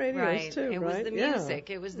Bakelite radios, right. too, It right? was the music.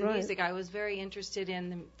 Yeah. It was the music. I was very interested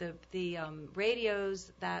in the radios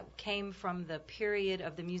that came from the period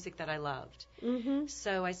of the music that I loved. Mm-hmm.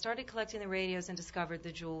 So I started collecting the radios and discovered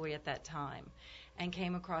the jewelry at that time, and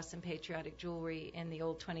came across some patriotic jewelry in the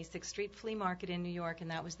old 26th Street Flea Market in New York,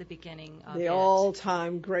 and that was the beginning of the it.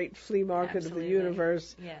 all-time great flea market Absolutely. of the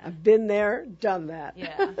universe. Yeah. I've been there, done that.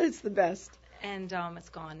 Yeah. It's the best. And it's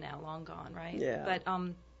gone now, long gone, right? Yeah.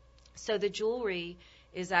 But so the jewelry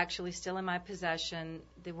is actually still in my possession.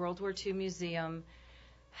 The World War II Museum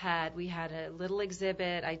we had a little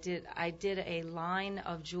exhibit. I did a line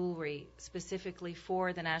of jewelry specifically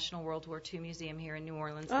for the National World War II Museum here in New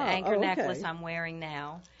Orleans. The anchor necklace I'm wearing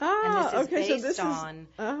now. And this is based on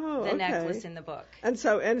the necklace in the book. And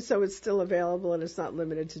so it's still available, and it's not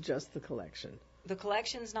limited to just the collection. The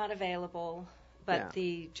collection's not available, but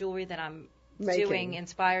the jewelry that I'm doing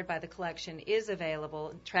inspired by the collection is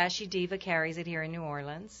available. Trashy Diva carries it here in New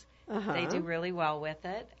Orleans. They do really well with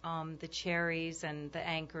it. The cherries and the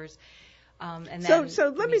anchors. And so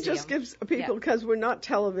then let me just give people, because we're not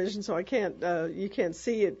television, so I can't, you can't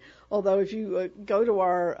see it. Although if you go to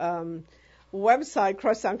our website,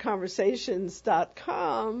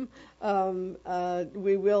 crosstownconversations.com,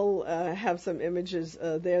 we will have some images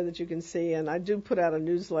there that you can see, and I do put out a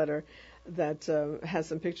newsletter that has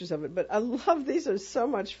some pictures of it. But I love, these are so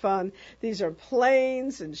much fun. These are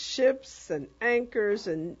planes and ships and anchors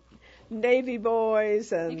and Navy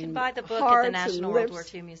boys and you can buy the book hearts at the National World War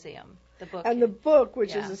II Museum. The book and the book, which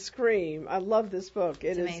yeah. is a scream. I love this book.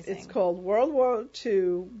 It's amazing. It's called World War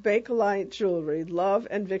II Bakelite Jewelry, Love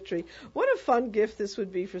and Victory. What a fun gift this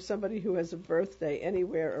would be for somebody who has a birthday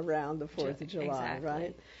anywhere around the 4th of July, exactly.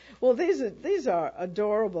 right? Well, these are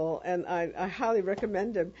adorable, and I highly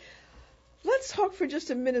recommend them. Let's talk for just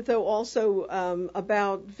a minute, though, also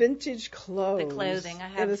about vintage clothes. The clothing. I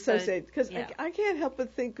have because I can't help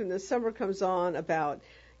but think when the summer comes on about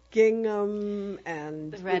gingham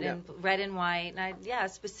and the red and white. And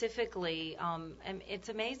specifically, and it's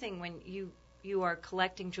amazing when you are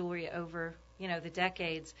collecting jewelry over the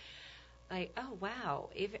decades. Like, oh wow,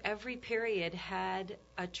 if every period had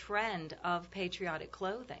a trend of patriotic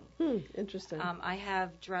clothing. Interesting. I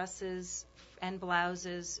have dresses and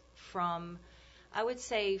blouses from, I would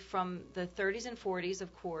say, from the 30s and 40s,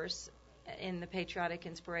 of course, in the patriotic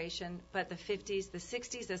inspiration, but the 50s, the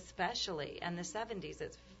 60s especially, and the 70s.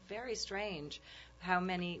 It's very strange how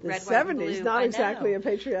many the red, 70s, white, and blue. not exactly a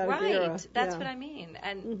patriotic era. Right, that's what I mean.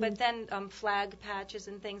 And but then flag patches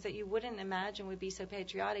and things that you wouldn't imagine would be so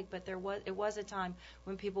patriotic, but it was a time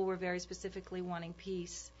when people were very specifically wanting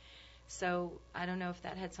peace. So I don't know if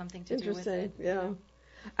that had something to do with it. Interesting, yeah.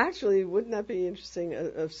 Actually, wouldn't that be interesting?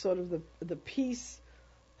 Sort of the peace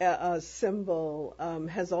symbol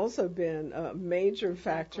has also been a major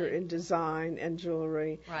factor in design and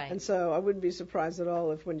jewelry. Right. And so I wouldn't be surprised at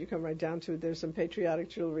all if when you come right down to it, there's some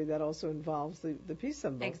patriotic jewelry that also involves the peace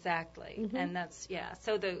symbol. Exactly. And that's,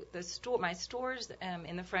 So my store's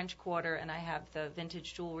in the French Quarter, and I have the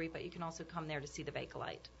vintage jewelry, but you can also come there to see the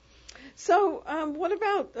Bakelite. So what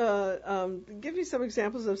about, give me some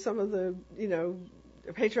examples of some of the,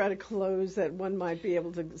 patriotic clothes that one might be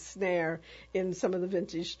able to snare in some of the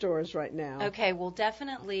vintage stores right now. Okay, well,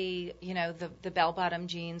 definitely, the bell-bottom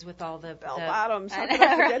jeans with all the bell-bottoms. How could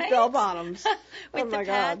I forget bell-bottoms? With the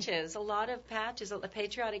patches, a lot of patches, the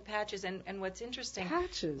patriotic patches. And what's interesting,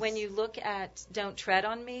 patches. When you look at Don't Tread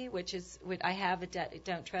on Me, I have a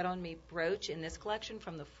Don't Tread on Me brooch in this collection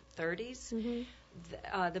from the 30s.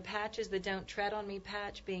 The patches, the Don't Tread on Me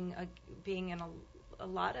patch being in a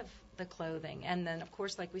lot of the clothing, and then of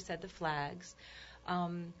course, like we said, the flags,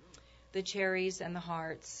 the cherries and the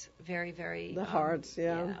hearts, very, very the hearts,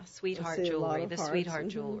 sweetheart jewelry, the sweetheart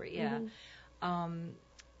jewelry,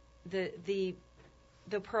 the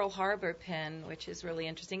Pearl Harbor pin, which is really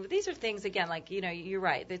interesting. But these are things again, like you're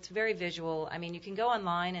right, it's very visual. I mean, you can go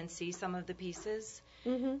online and see some of the pieces,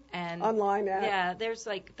 and online there's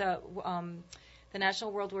like the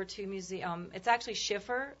National World War II Museum. It's actually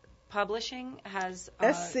Schiffer Publishing has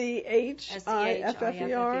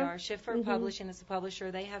SCHIFFER. Schiffer Publishing is the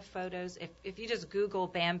publisher. They have photos. If you just Google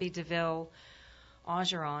Bambi DeVille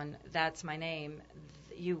Augeron, that's my name,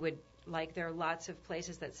 you would there are lots of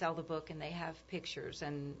places that sell the book and they have pictures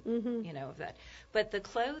and of that. But the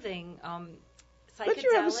clothing, but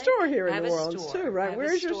you have a store here in New Orleans too, right?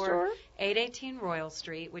 Where is your store? 818 Royal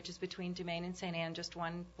Street, which is between Dumaine and St. Anne, just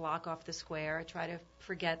one block off the square. I try to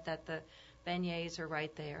forget that the beignets are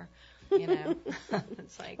right there.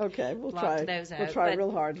 It's like okay, we'll block try. Those we'll try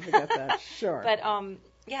real hard to forget that. Sure. But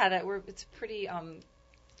it's a pretty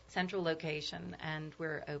central location, and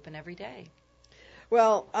we're open every day.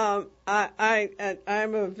 Well, I'm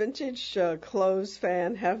a vintage clothes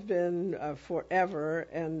fan, have been forever,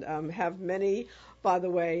 and have many, by the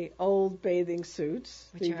way, old bathing suits.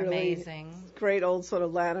 Which are really amazing. Great old sort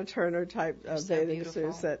of Lana Turner type bathing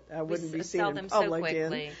beautiful. suits that wouldn't be seen in so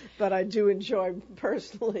public but I do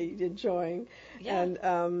personally enjoying. Yeah,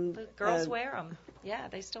 and the girls wear them. Yeah,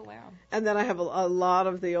 they still wear them. And then I have a lot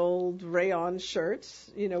of the old rayon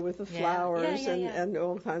shirts, with the flowers and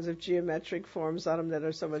all kinds of geometric forms on them that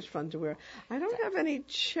are so much fun to wear. I don't have any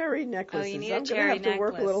cherry necklaces. You need I'm going to have to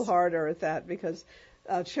work a little harder at that because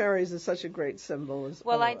cherries is such a great symbol.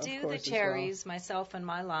 I do the cherries myself in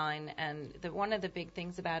my line, and one of the big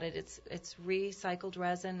things about it, it's recycled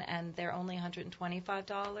resin, and they're only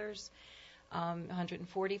 $125,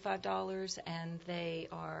 $145, and they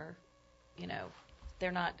are,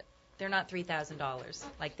 they're not $3,000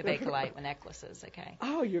 like the Bakelite necklaces. Okay.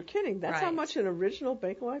 Oh, you're kidding! That's how much an original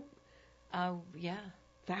Bakelite. Oh yeah.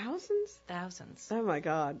 Thousands? Thousands. Oh my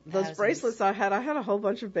God! Those Thousands. bracelets I had a whole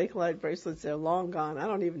bunch of Bakelite bracelets. They're long gone. I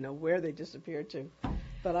don't even know where they disappeared to.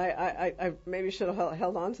 But I maybe should have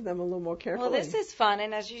held on to them a little more carefully. Well, this is fun,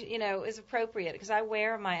 and as you know, is appropriate because I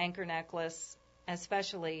wear my anchor necklace,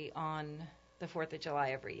 especially on the 4th of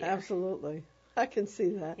July every year. Absolutely, I can see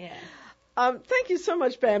that. Yeah. Thank you so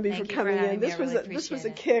much, Bambi, Thank for you coming for having in. me. This I was really this was a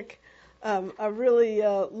appreciate it. kick. I really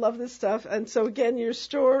love this stuff. And so again, your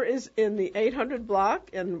store is in the 800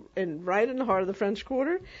 block and right in the heart of the French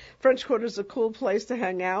Quarter. French Quarter is a cool place to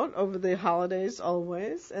hang out over the holidays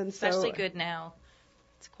always. And Especially good now.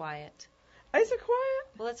 It's quiet. Is it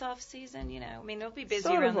quiet? Well, it's off season, you know. I mean, it'll be busy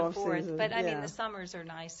Sort around of the off 4th, season, but I mean, yeah. the summers are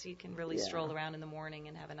nice. You can really Yeah. stroll around in the morning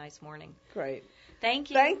and have a nice morning. Great.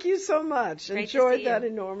 Thank you. Thank you so much. Great to Enjoyed see that you.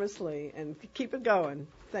 enormously, and keep it going.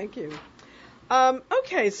 Thank you.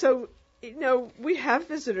 Okay, so you know we have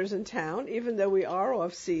visitors in town, even though we are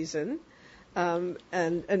off season,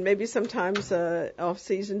 and maybe sometimes off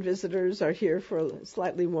season visitors are here for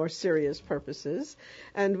slightly more serious purposes.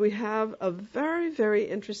 And we have a very, very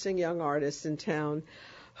interesting young artist in town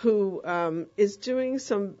who is doing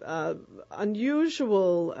some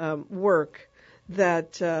unusual work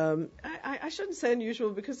that I shouldn't say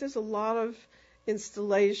unusual because there's a lot of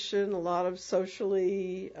installation, a lot of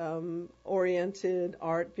socially oriented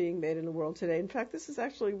art being made in the world today. In fact, this is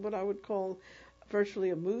actually what I would call virtually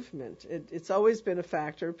a movement. It's always been a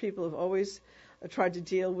factor. People have always tried to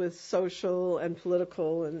deal with social and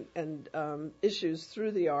political and issues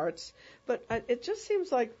through the arts, but it just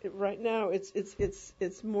seems like right now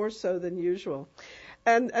it's more so than usual.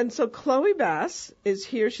 And so Chloe Bass is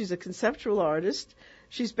here. She's a conceptual artist.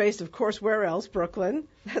 She's based, of course, where else? Brooklyn.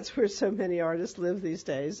 That's where so many artists live these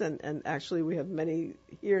days, and actually we have many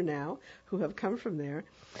here now who have come from there.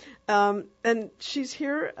 And she's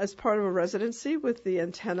here as part of a residency with the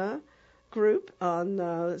Antenna group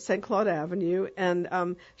on St. Claude Avenue,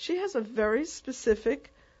 and she has a very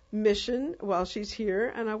specific mission while she's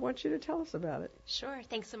here, and I want you to tell us about it. Sure.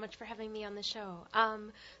 Thanks so much for having me on the show.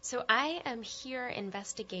 So I am here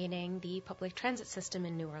investigating the public transit system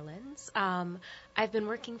in New Orleans. I've been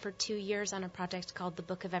working for 2 years on a project called the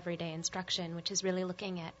Book of Everyday Instruction, which is really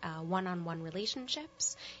looking at one-on-one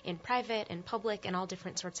relationships in private and public and all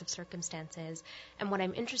different sorts of circumstances. And what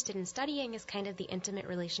I'm interested in studying is kind of the intimate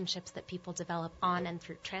relationships that people develop on and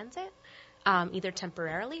through transit, either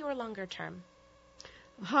temporarily or longer term.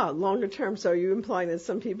 Longer term. So are you implying that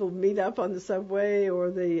some people meet up on the subway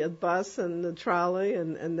or the bus and the trolley,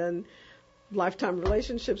 and then lifetime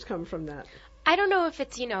relationships come from that? I don't know if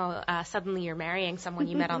it's, suddenly you're marrying someone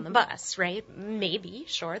you met on the bus, right? Maybe,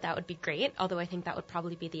 sure, that would be great, although I think that would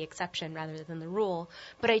probably be the exception rather than the rule.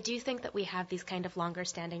 But I do think that we have these kind of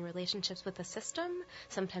longer-standing relationships with the system,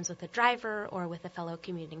 sometimes with a driver or with a fellow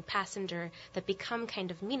commuting passenger, that become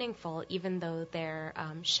kind of meaningful, even though they're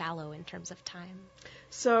shallow in terms of time.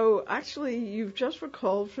 So actually, you've just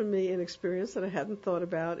recalled for me an experience that I hadn't thought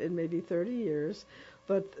about in maybe 30 years.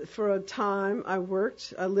 But for a time, I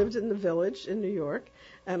lived in the Village in New York,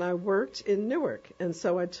 and I worked in Newark. And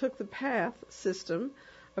so I took the PATH system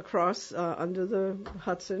across under the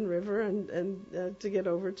Hudson River and to get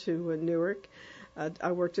over to Newark.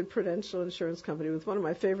 I worked at Prudential Insurance Company with one of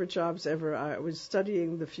my favorite jobs ever. I was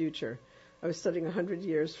studying the future. I was studying 100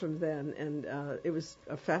 years from then, and it was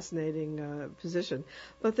a fascinating position.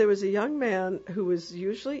 But there was a young man who was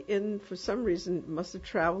usually in, for some reason, must have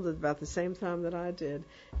traveled at about the same time that I did,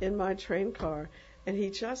 in my train car, and he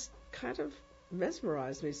just kind of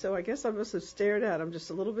mesmerized me. So I guess I must have stared at him just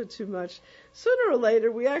a little bit too much. Sooner or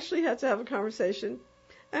later, we actually had to have a conversation,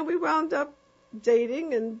 and we wound up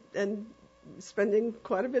dating and spending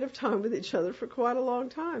quite a bit of time with each other for quite a long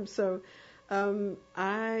time. So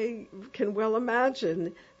I can well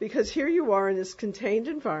imagine, because here you are in this contained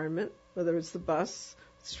environment, whether it's the bus,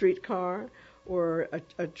 streetcar, or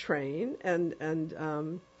a train, and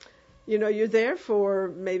you're there for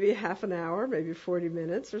maybe half an hour, maybe 40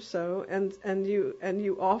 minutes or so, and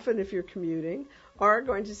you often, if you're commuting, are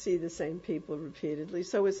going to see the same people repeatedly.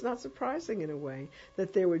 So it's not surprising in a way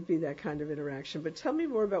that there would be that kind of interaction. But tell me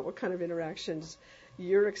more about what kind of interactions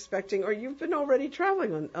you're expecting, or you've been already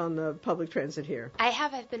traveling on public transit here.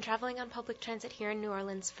 I've been traveling on public transit here in New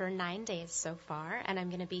Orleans for 9 days so far, and I'm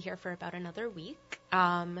going to be here for about another week.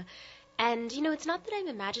 And, it's not that I'm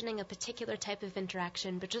imagining a particular type of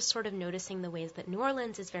interaction, but just sort of noticing the ways that New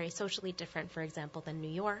Orleans is very socially different, for example, than New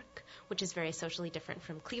York, which is very socially different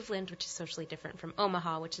from Cleveland, which is socially different from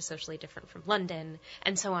Omaha, which is socially different from London,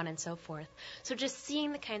 and so on and so forth. So just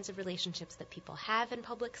seeing the kinds of relationships that people have in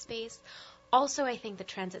public space, Also, I think the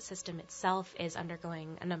transit system itself is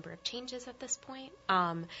undergoing a number of changes at this point,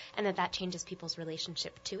 and that changes people's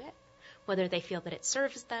relationship to it. Whether they feel that it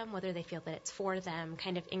serves them, whether they feel that it's for them,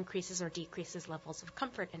 kind of increases or decreases levels of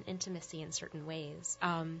comfort and intimacy in certain ways.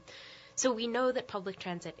 So we know that public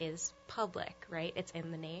transit is public, right? It's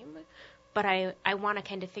in the name. But I want to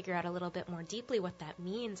kind of figure out a little bit more deeply what that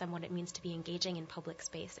means and what it means to be engaging in public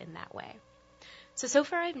space in that way. So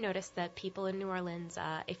far I've noticed that people in New Orleans,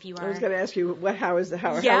 if you are... I was going to ask you, how is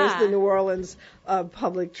the New Orleans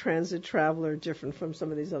public transit traveler different from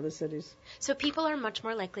some of these other cities? So people are much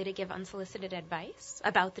more likely to give unsolicited advice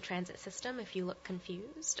about the transit system if you look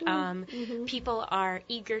confused. People are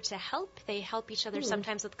eager to help. They help each other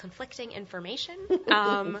sometimes with conflicting information,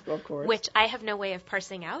 of course. Which I have no way of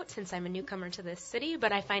parsing out since I'm a newcomer to this city,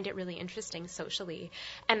 but I find it really interesting socially.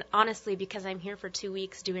 And honestly, because I'm here for 2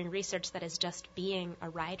 weeks doing research that is just being a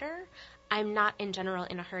rider, I'm not in general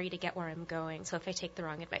in a hurry to get where I'm going, so if I take the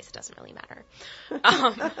wrong advice, it doesn't really matter.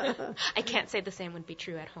 I can't say the same would be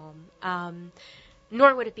true at home.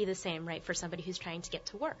 Nor would it be the same, right, for somebody who's trying to get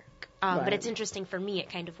to work. Right. But it's interesting for me. It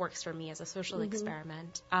kind of works for me as a social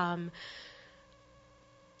experiment.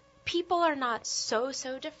 People are not so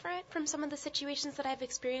different from some of the situations that I've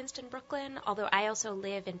experienced in Brooklyn, although I also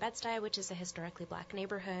live in Bed-Stuy, which is a historically black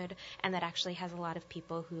neighborhood, and that actually has a lot of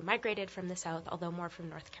people who migrated from the South, although more from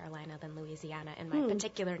North Carolina than Louisiana in my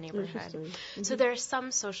particular neighborhood. So there are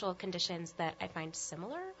some social conditions that I find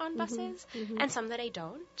similar on buses, and some that I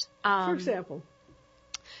don't. For example?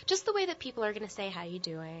 Just the way that people are going to say, how you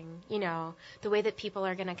doing? You know, the way that people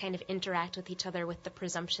are going to kind of interact with each other with the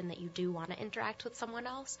presumption that you do want to interact with someone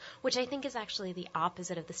else, which I think is actually the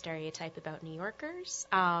opposite of the stereotype about New Yorkers.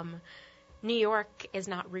 New York is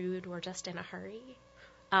not rude. We're just in a hurry.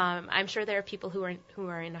 I'm sure there are people who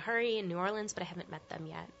are in a hurry in New Orleans, but I haven't met them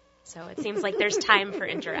yet. So it seems like there's time for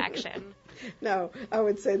interaction. No, I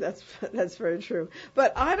would say that's very true.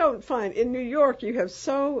 But I don't find, in New York, you have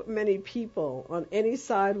so many people on any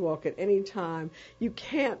sidewalk at any time, you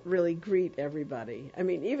can't really greet everybody. I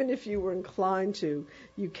mean, even if you were inclined to,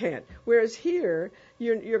 you can't. Whereas here,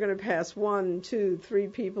 you're going to pass 1, 2, 3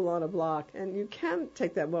 people on a block, and you can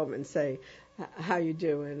take that moment and say, how you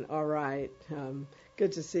doing? All right.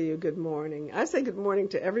 Good to see you. Good morning. I say good morning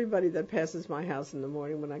to everybody that passes my house in the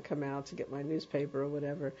morning when I come out to get my newspaper or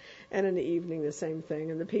whatever. And in the evening, the same thing.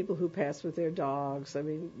 And the people who pass with their dogs. I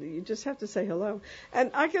mean, you just have to say hello. And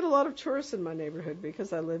I get a lot of tourists in my neighborhood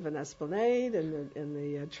because I live in Esplanade and in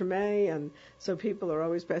the Treme. And so people are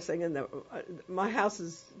always passing. And my house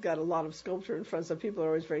has got a lot of sculpture in front, so people are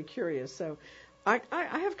always very curious. So I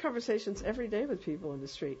have conversations every day with people in the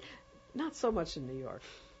street. Not so much in New York.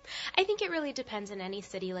 I think it really depends in any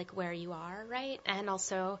city, like where you are, right? And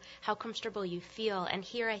also how comfortable you feel. And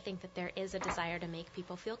here I think that there is a desire to make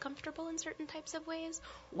people feel comfortable in certain types of ways.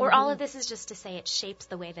 Or all of this is just to say it shapes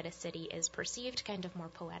the way that a city is perceived kind of more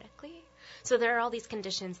poetically. So there are all these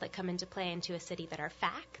conditions that come into play into a city that are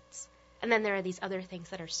facts. And then there are these other things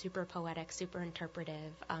that are super poetic, super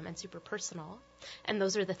interpretive, and super personal. And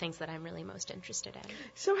those are the things that I'm really most interested in.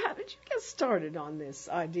 So how did you get started on this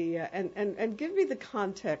idea? And give me the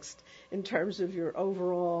context in terms of your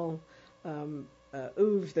overall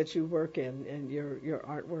oeuvre that you work in, and your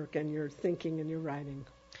artwork and your thinking and your writing.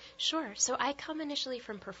 Sure. So I come initially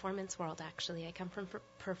from performance world, actually. I come from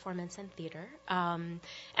performance and theater. And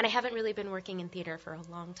I haven't really been working in theater for a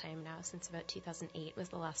long time now, since about 2008 was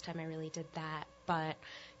the last time I really did that. But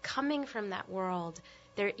coming from that world,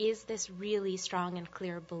 there is this really strong and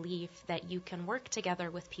clear belief that you can work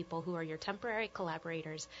together with people who are your temporary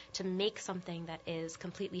collaborators to make something that is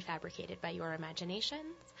completely fabricated by your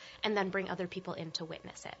imaginations, and then bring other people in to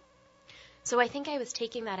witness it. So I think I was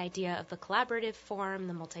taking that idea of the collaborative form,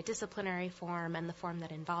 the multidisciplinary form, and the form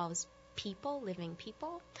that involves people, living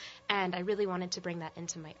people, and I really wanted to bring that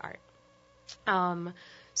into my art.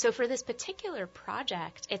 So for this particular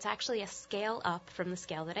project, it's actually a scale up from the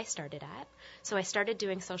scale that I started at. So I started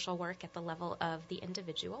doing social work at the level of the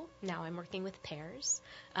individual. Now I'm working with pairs.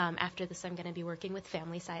 After this, I'm going to be working with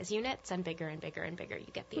family size units, and bigger and bigger and bigger. You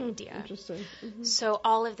get the idea. Interesting. Mm-hmm. So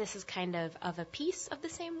all of this is kind of a piece of the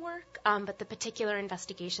same work, but the particular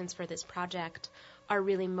investigations for this project are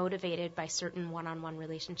really motivated by certain one-on-one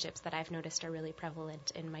relationships that I've noticed are really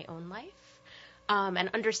prevalent in my own life. And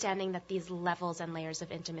understanding that these levels and layers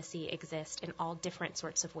of intimacy exist in all different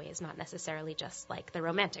sorts of ways, not necessarily just like the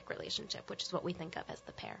romantic relationship, which is what we think of as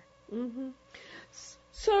the pair. Mm-hmm.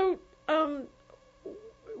 So,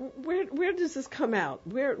 where does this come out?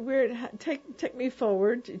 Take me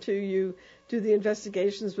forward to you do the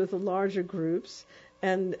investigations with the larger groups,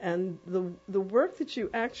 and the work that you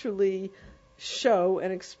actually show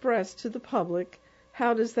and express to the public?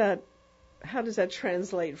 How does that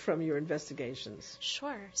translate from your investigations?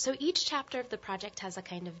 Sure. So each chapter of the project has a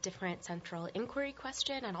kind of different central inquiry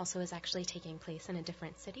question and also is actually taking place in a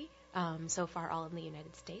different city, so far all in the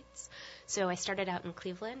United States. So I started out in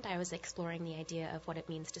Cleveland. I was exploring the idea of what it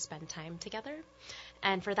means to spend time together.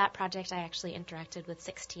 And for that project, I actually interacted with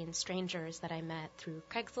 16 strangers that I met through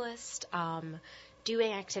Craigslist,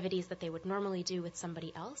 doing activities that they would normally do with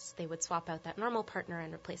somebody else. They would swap out that normal partner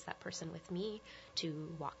and replace that person with me to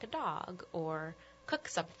walk a dog or cook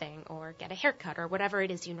something or get a haircut or whatever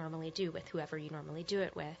it is you normally do with whoever you normally do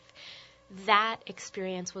it with. That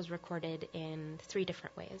experience was recorded in 3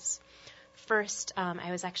 different ways. First, I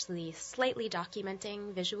was actually slightly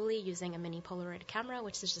documenting visually using a mini Polaroid camera,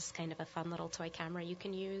 which is just kind of a fun little toy camera you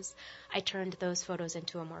can use. I turned those photos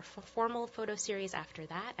into a more formal photo series after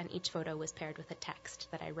that, and each photo was paired with a text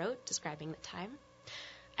that I wrote describing the time.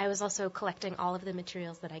 I was also collecting all of the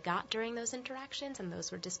materials that I got during those interactions, and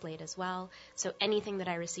those were displayed as well. So anything that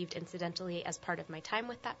I received incidentally as part of my time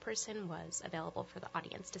with that person was available for the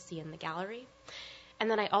audience to see in the gallery. And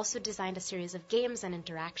then I also designed a series of games and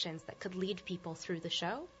interactions that could lead people through the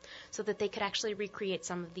show so that they could actually recreate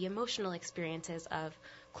some of the emotional experiences of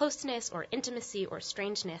closeness or intimacy or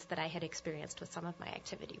strangeness that I had experienced with some of my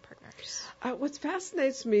activity partners. What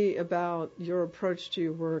fascinates me about your approach to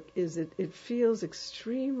your work is it feels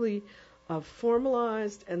extremely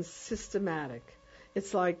formalized and systematic.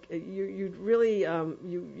 It's like you really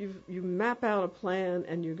you map out a plan,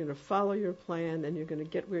 and you're going to follow your plan, and you're going to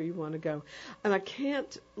get where you want to go. And I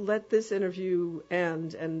can't let this interview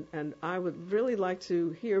end, and I would really like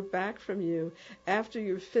to hear back from you after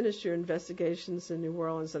you've finished your investigations in New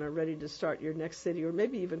Orleans and are ready to start your next city, or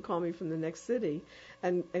maybe even call me from the next city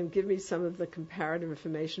and give me some of the comparative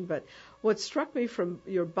information. But what struck me from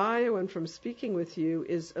your bio and from speaking with you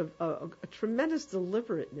is a tremendous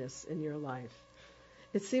deliberateness in your life.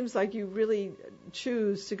 It seems like you really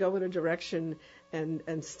choose to go in a direction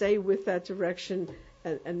and stay with that direction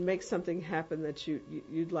and make something happen that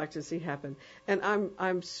you'd like to see happen. And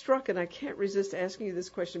I'm struck, and I can't resist asking you this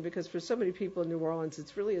question, because for so many people in New Orleans,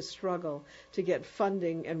 it's really a struggle to get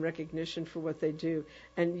funding and recognition for what they do.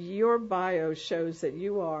 And your bio shows that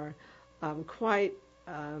you are quite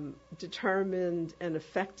determined and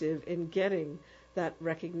effective in getting that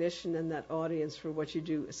recognition and that audience for what you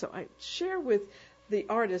do. So I share with the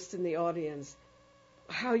artist in the audience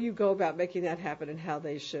how you go about making that happen and how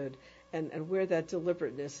they should, and where that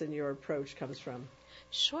deliberateness in your approach comes from.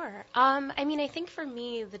 Sure. I think for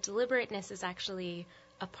me, the deliberateness is actually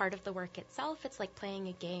a part of the work itself. It's like playing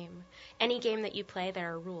a game. Any game that you play,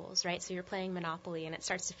 there are rules, right? So you're playing Monopoly, and it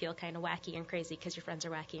starts to feel kind of wacky and crazy because your friends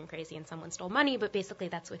are wacky and crazy and someone stole money, but basically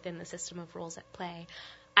that's within the system of rules at play.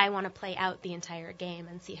 I want to play out the entire game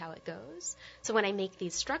and see how it goes. So when I make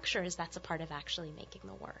these structures, that's a part of actually making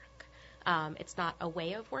the work. It's not a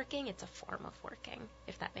way of working, it's a form of working,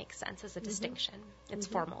 if that makes sense as a distinction. It's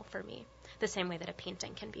formal for me, the same way that a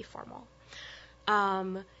painting can be formal.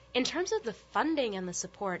 In terms of the funding and the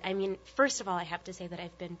support, first of all, I have to say that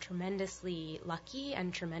I've been tremendously lucky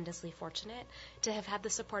and tremendously fortunate to have had the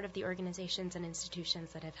support of the organizations and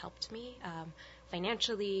institutions that have helped me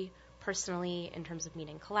financially, personally, in terms of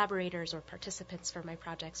meeting collaborators or participants for my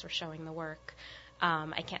projects or showing the work.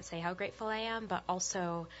 I can't say how grateful I am, but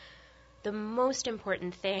also the most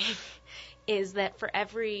important thing is that for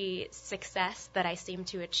every success that I seem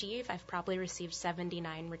to achieve, I've probably received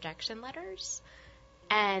 79 rejection letters,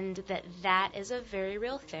 and that is a very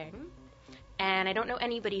real thing. And I don't know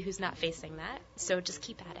anybody who's not facing that, so just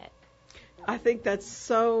keep at it. I think that's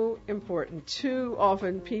so important. Too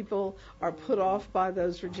often people are put off by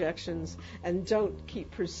those rejections and don't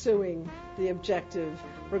keep pursuing the objective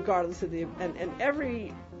regardless of and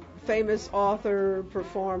every famous author,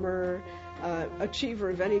 performer, achiever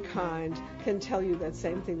of any kind can tell you that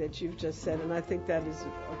same thing that you've just said, and I think that is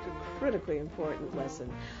a critically important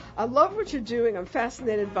lesson. I love what you're doing. I'm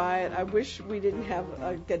fascinated by it. I wish we didn't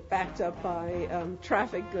have get backed up by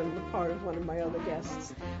traffic on the part of one of my other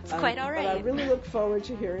guests. It's quite all right. But I really look forward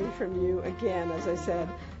to hearing from you again, as I said,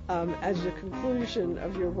 as the conclusion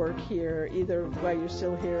of your work here, either while you're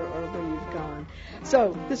still here or when you've gone.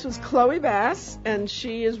 So this was Chloe Bass, and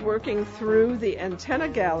she is working through the Antenna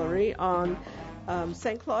Gallery on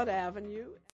St. Claude Avenue.